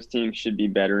both those teams should be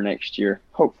better next year,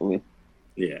 hopefully.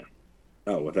 Yeah.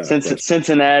 Oh, without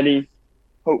Cincinnati,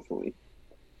 hopefully.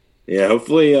 Yeah,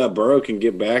 hopefully Burrow can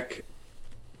get back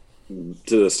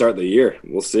to the start of the year.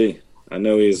 We'll see. I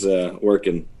know he's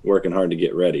working hard to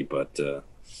get ready, but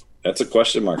that's a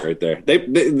question mark right there. The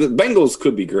Bengals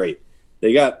could be great.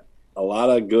 They got a lot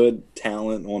of good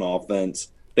talent on offense.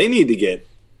 They need to get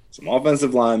some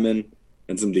offensive linemen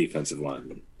and some defensive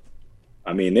linemen.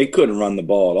 I mean, they couldn't run the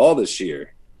ball at all this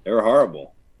year. They were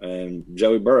horrible. And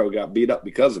Joey Burrow got beat up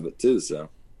because of it, too. So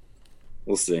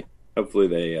we'll see. Hopefully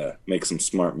they make some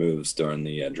smart moves during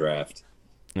the draft.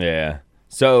 Yeah.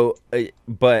 So,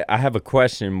 but I have a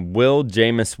question. Will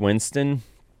Jameis Winston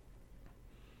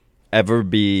ever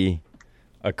be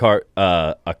a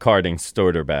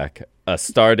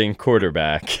starting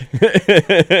quarterback in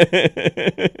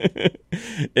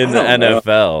the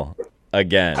NFL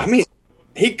again? I mean,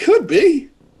 he could be.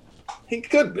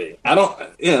 I don't,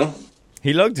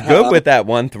 He looked good with that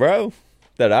one throw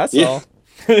that I saw.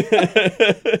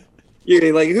 Yeah.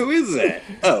 You're like, who is that?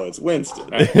 Oh, it's Winston.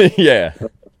 Right. Yeah.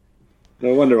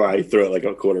 No wonder why he threw it like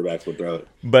a quarterback would throw it.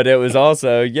 But it was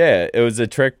also, it was a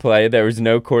trick play. There was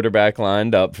no quarterback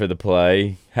lined up for the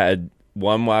play. Had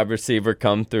one wide receiver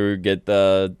come through, get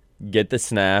the get the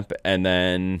snap, and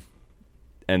then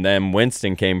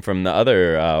Winston came from the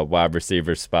other wide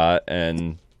receiver spot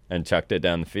and chucked it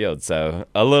down the field. So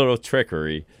a little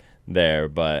trickery there,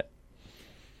 but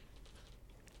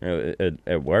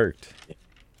it worked.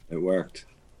 It worked.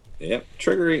 Yep.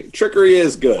 Trickery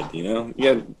is good, you know?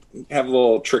 You gotta have a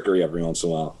little trickery every once in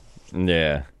a while.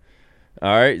 Yeah.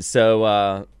 All right,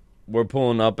 so we're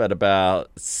pulling up at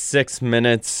about 6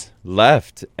 minutes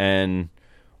left, and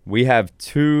we have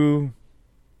two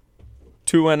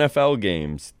NFL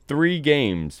games, 3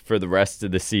 games for the rest of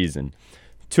the season.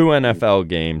 2 NFL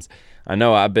games. I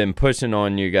know I've been pushing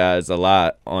on you guys a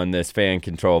lot on this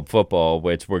fan-controlled football,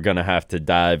 which we're going to have to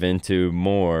dive into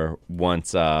more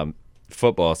once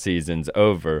football season's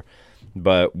over.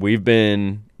 But we've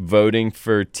been voting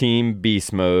for Team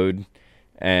Beast Mode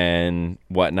and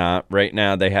whatnot. Right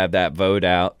now they have that vote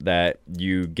out that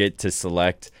you get to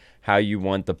select how you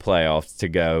want the playoffs to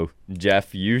go.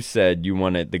 Jeff, you said you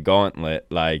wanted the gauntlet,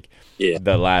 like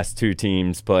the last 2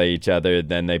 teams play each other,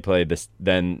 then they play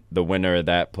then the winner of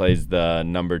that plays the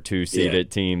number 2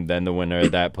 seeded team, then the winner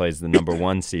of that plays the number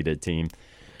 1 seeded team.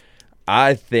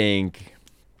 I think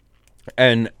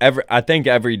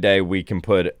every day we can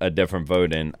put a different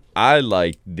vote in. I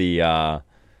like the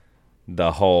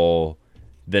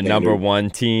number 1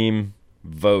 team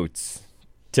votes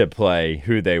to play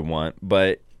who they want,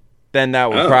 but then that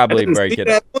would probably break it.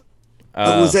 That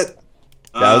was at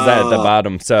the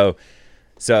bottom. So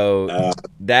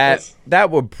that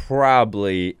would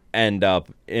probably end up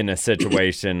in a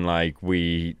situation like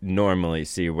we normally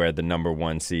see, where the number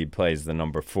 1 seed plays the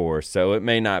number 4. So it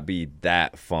may not be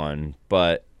that fun,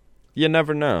 but you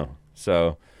never know.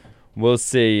 So we'll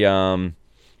see.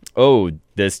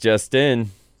 This just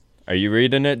in. Are you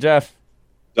reading it, Jeff?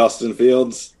 Justin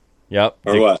Fields? Yep.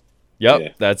 Or what? Yep, Yeah.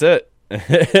 That's it.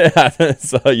 I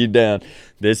saw you down.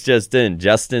 This just in.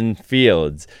 Justin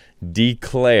Fields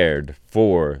declared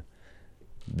for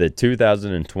the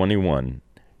 2021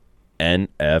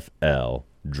 NFL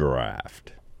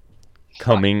Draft.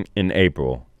 Coming in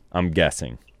April, I'm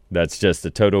guessing. That's just a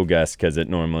total guess because it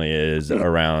normally is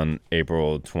around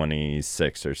April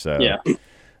 26th or so. Yeah.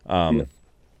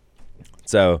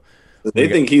 So They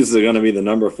think he's going to be the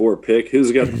number 4 pick.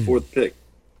 Who's got the 4th pick?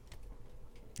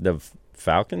 the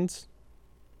Falcons?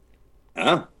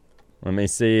 Huh? Let me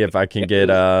see if I can get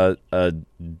a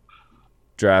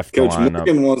draft Coach lineup.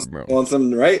 Morgan wants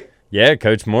him, right? Yeah,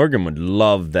 Coach Morgan would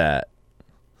love that.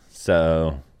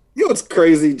 So You know what's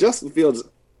crazy? Justin Fields,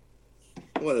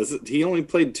 what is it? He only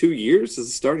played 2 years as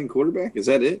a starting quarterback? Is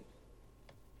that it?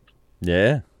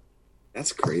 yeah,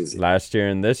 That's crazy. last year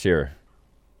and this year,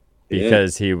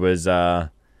 because he was.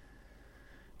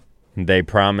 They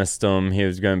promised him he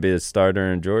was going to be a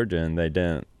starter in Georgia, and they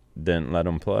didn't let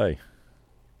him play.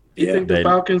 Do you think the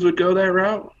Falcons would go that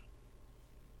route?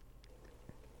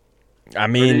 I Or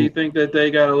do you mean, think that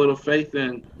they got a little faith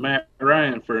in Matt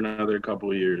Ryan for another couple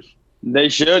of years? They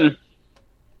shouldn't.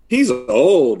 He's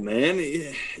old, man.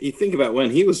 You think about when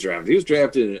he was drafted. He was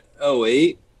drafted in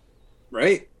 2008,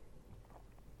 right?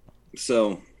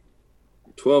 So,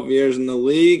 12 years in the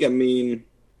league. I mean,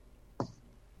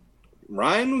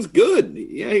 Ryan was good.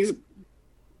 Yeah, he's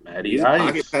Matty a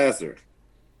pocket Ice. passer.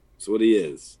 That's what he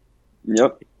is.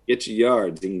 Yep. Get you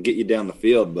yards. He can get you down the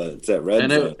field, but it's that red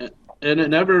zone. And it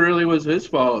never really was his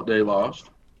fault they lost.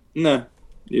 No.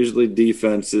 Usually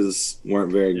defenses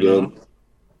weren't very You good. know?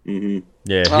 Mm-hmm.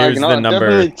 yeah, I here's can the number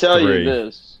definitely tell 3 you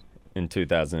this. in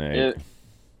 2008.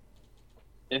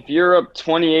 If you're up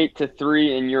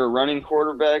 28-3 and you're a running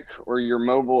quarterback or you're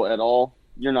mobile at all,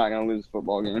 you're not going to lose a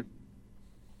football game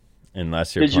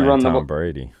Unless you're 'cause you playing run the Tom ball-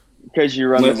 Brady. because you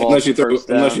run the ball. Unless you first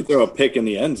down. throw a pick in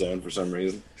the end zone for some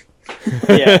reason.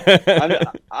 Yeah,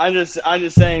 I'm just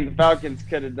saying the Falcons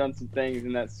could have done some things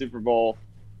in that Super Bowl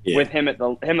Yeah. with him at the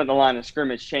line of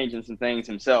scrimmage, changing some things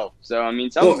himself. So I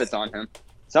mean, some of it's on him.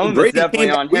 Some of Brady it's definitely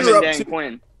came- on we him were and up Dan two-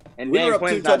 Quinn. And we were Dan up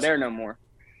Quinn's 2 not there no more.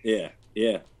 Yeah.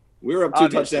 We were up 2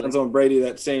 Obviously. touchdowns on Brady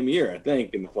that same year, I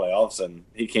think, in the playoffs, and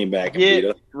he came back and beat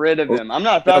Get us. rid of him. I'm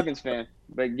not a Falcons fan,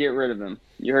 but get rid of him.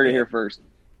 You heard it here first.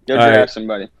 Go All draft right.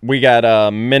 somebody. We got a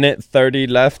minute 30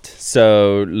 left,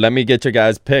 so let me get your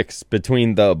guys' picks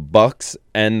between the Bucks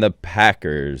and the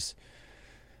Packers.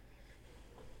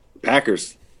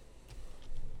 Packers.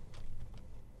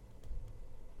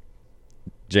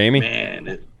 Jamie,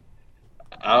 Man,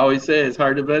 I always say it's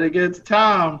hard to bet against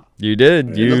Tom. you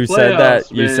did. You the said that.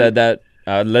 playoffs, You man. said that.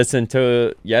 I listened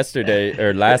to yesterday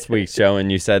or last week's show, and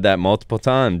you said that multiple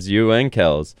times. You and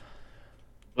Kels.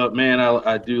 But, man,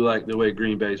 I do like the way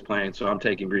Green Bay's playing, so I'm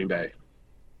taking Green Bay.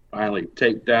 Finally,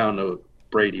 take down the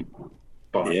Brady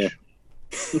bunch. Yeah.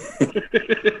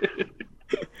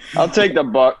 I'll take the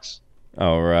Bucks.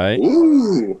 All right.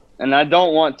 Ooh. And I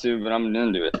don't want to, but I'm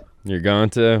going to do it. You're going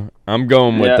to? I'm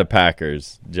going with Yeah. the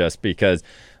Packers just because,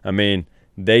 I mean,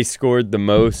 they scored the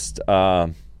most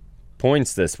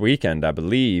points this weekend, I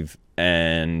believe,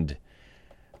 and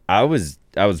I was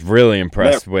really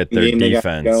impressed with their They got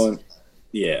defense. going.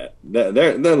 Yeah,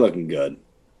 they're looking good.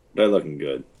 They're looking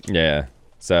good. Yeah.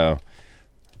 So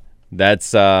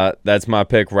that's my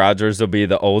pick. Rodgers will be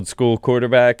the old school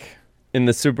quarterback in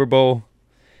the Super Bowl.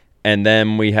 And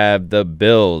then we have the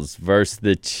Bills versus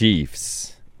the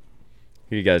Chiefs.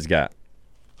 Who you guys got?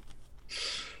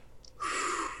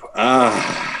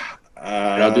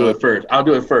 I'll do it first. I'll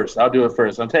do it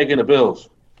first. I'm taking the Bills.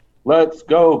 Let's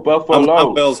go, Buffalo.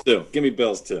 I'm Bills too. Give me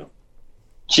Bills too.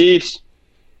 Chiefs.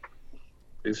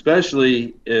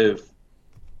 Especially if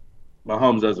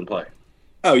Mahomes doesn't play.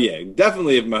 Oh yeah,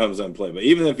 definitely if Mahomes doesn't play, but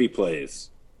even if he plays,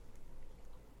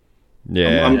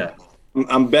 Yeah.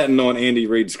 I'm betting on Andy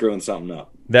Reid screwing something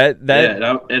up. That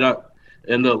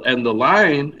And the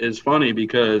line is funny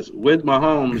because with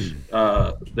Mahomes,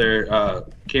 their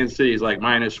Kansas City is like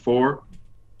 -4,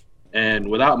 and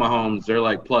without Mahomes, they're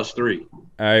like +3.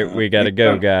 all right, we got to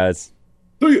go, guys.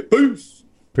 Peace.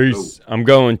 Peace. I'm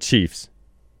going Chiefs.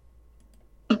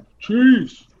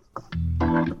 Chiefs.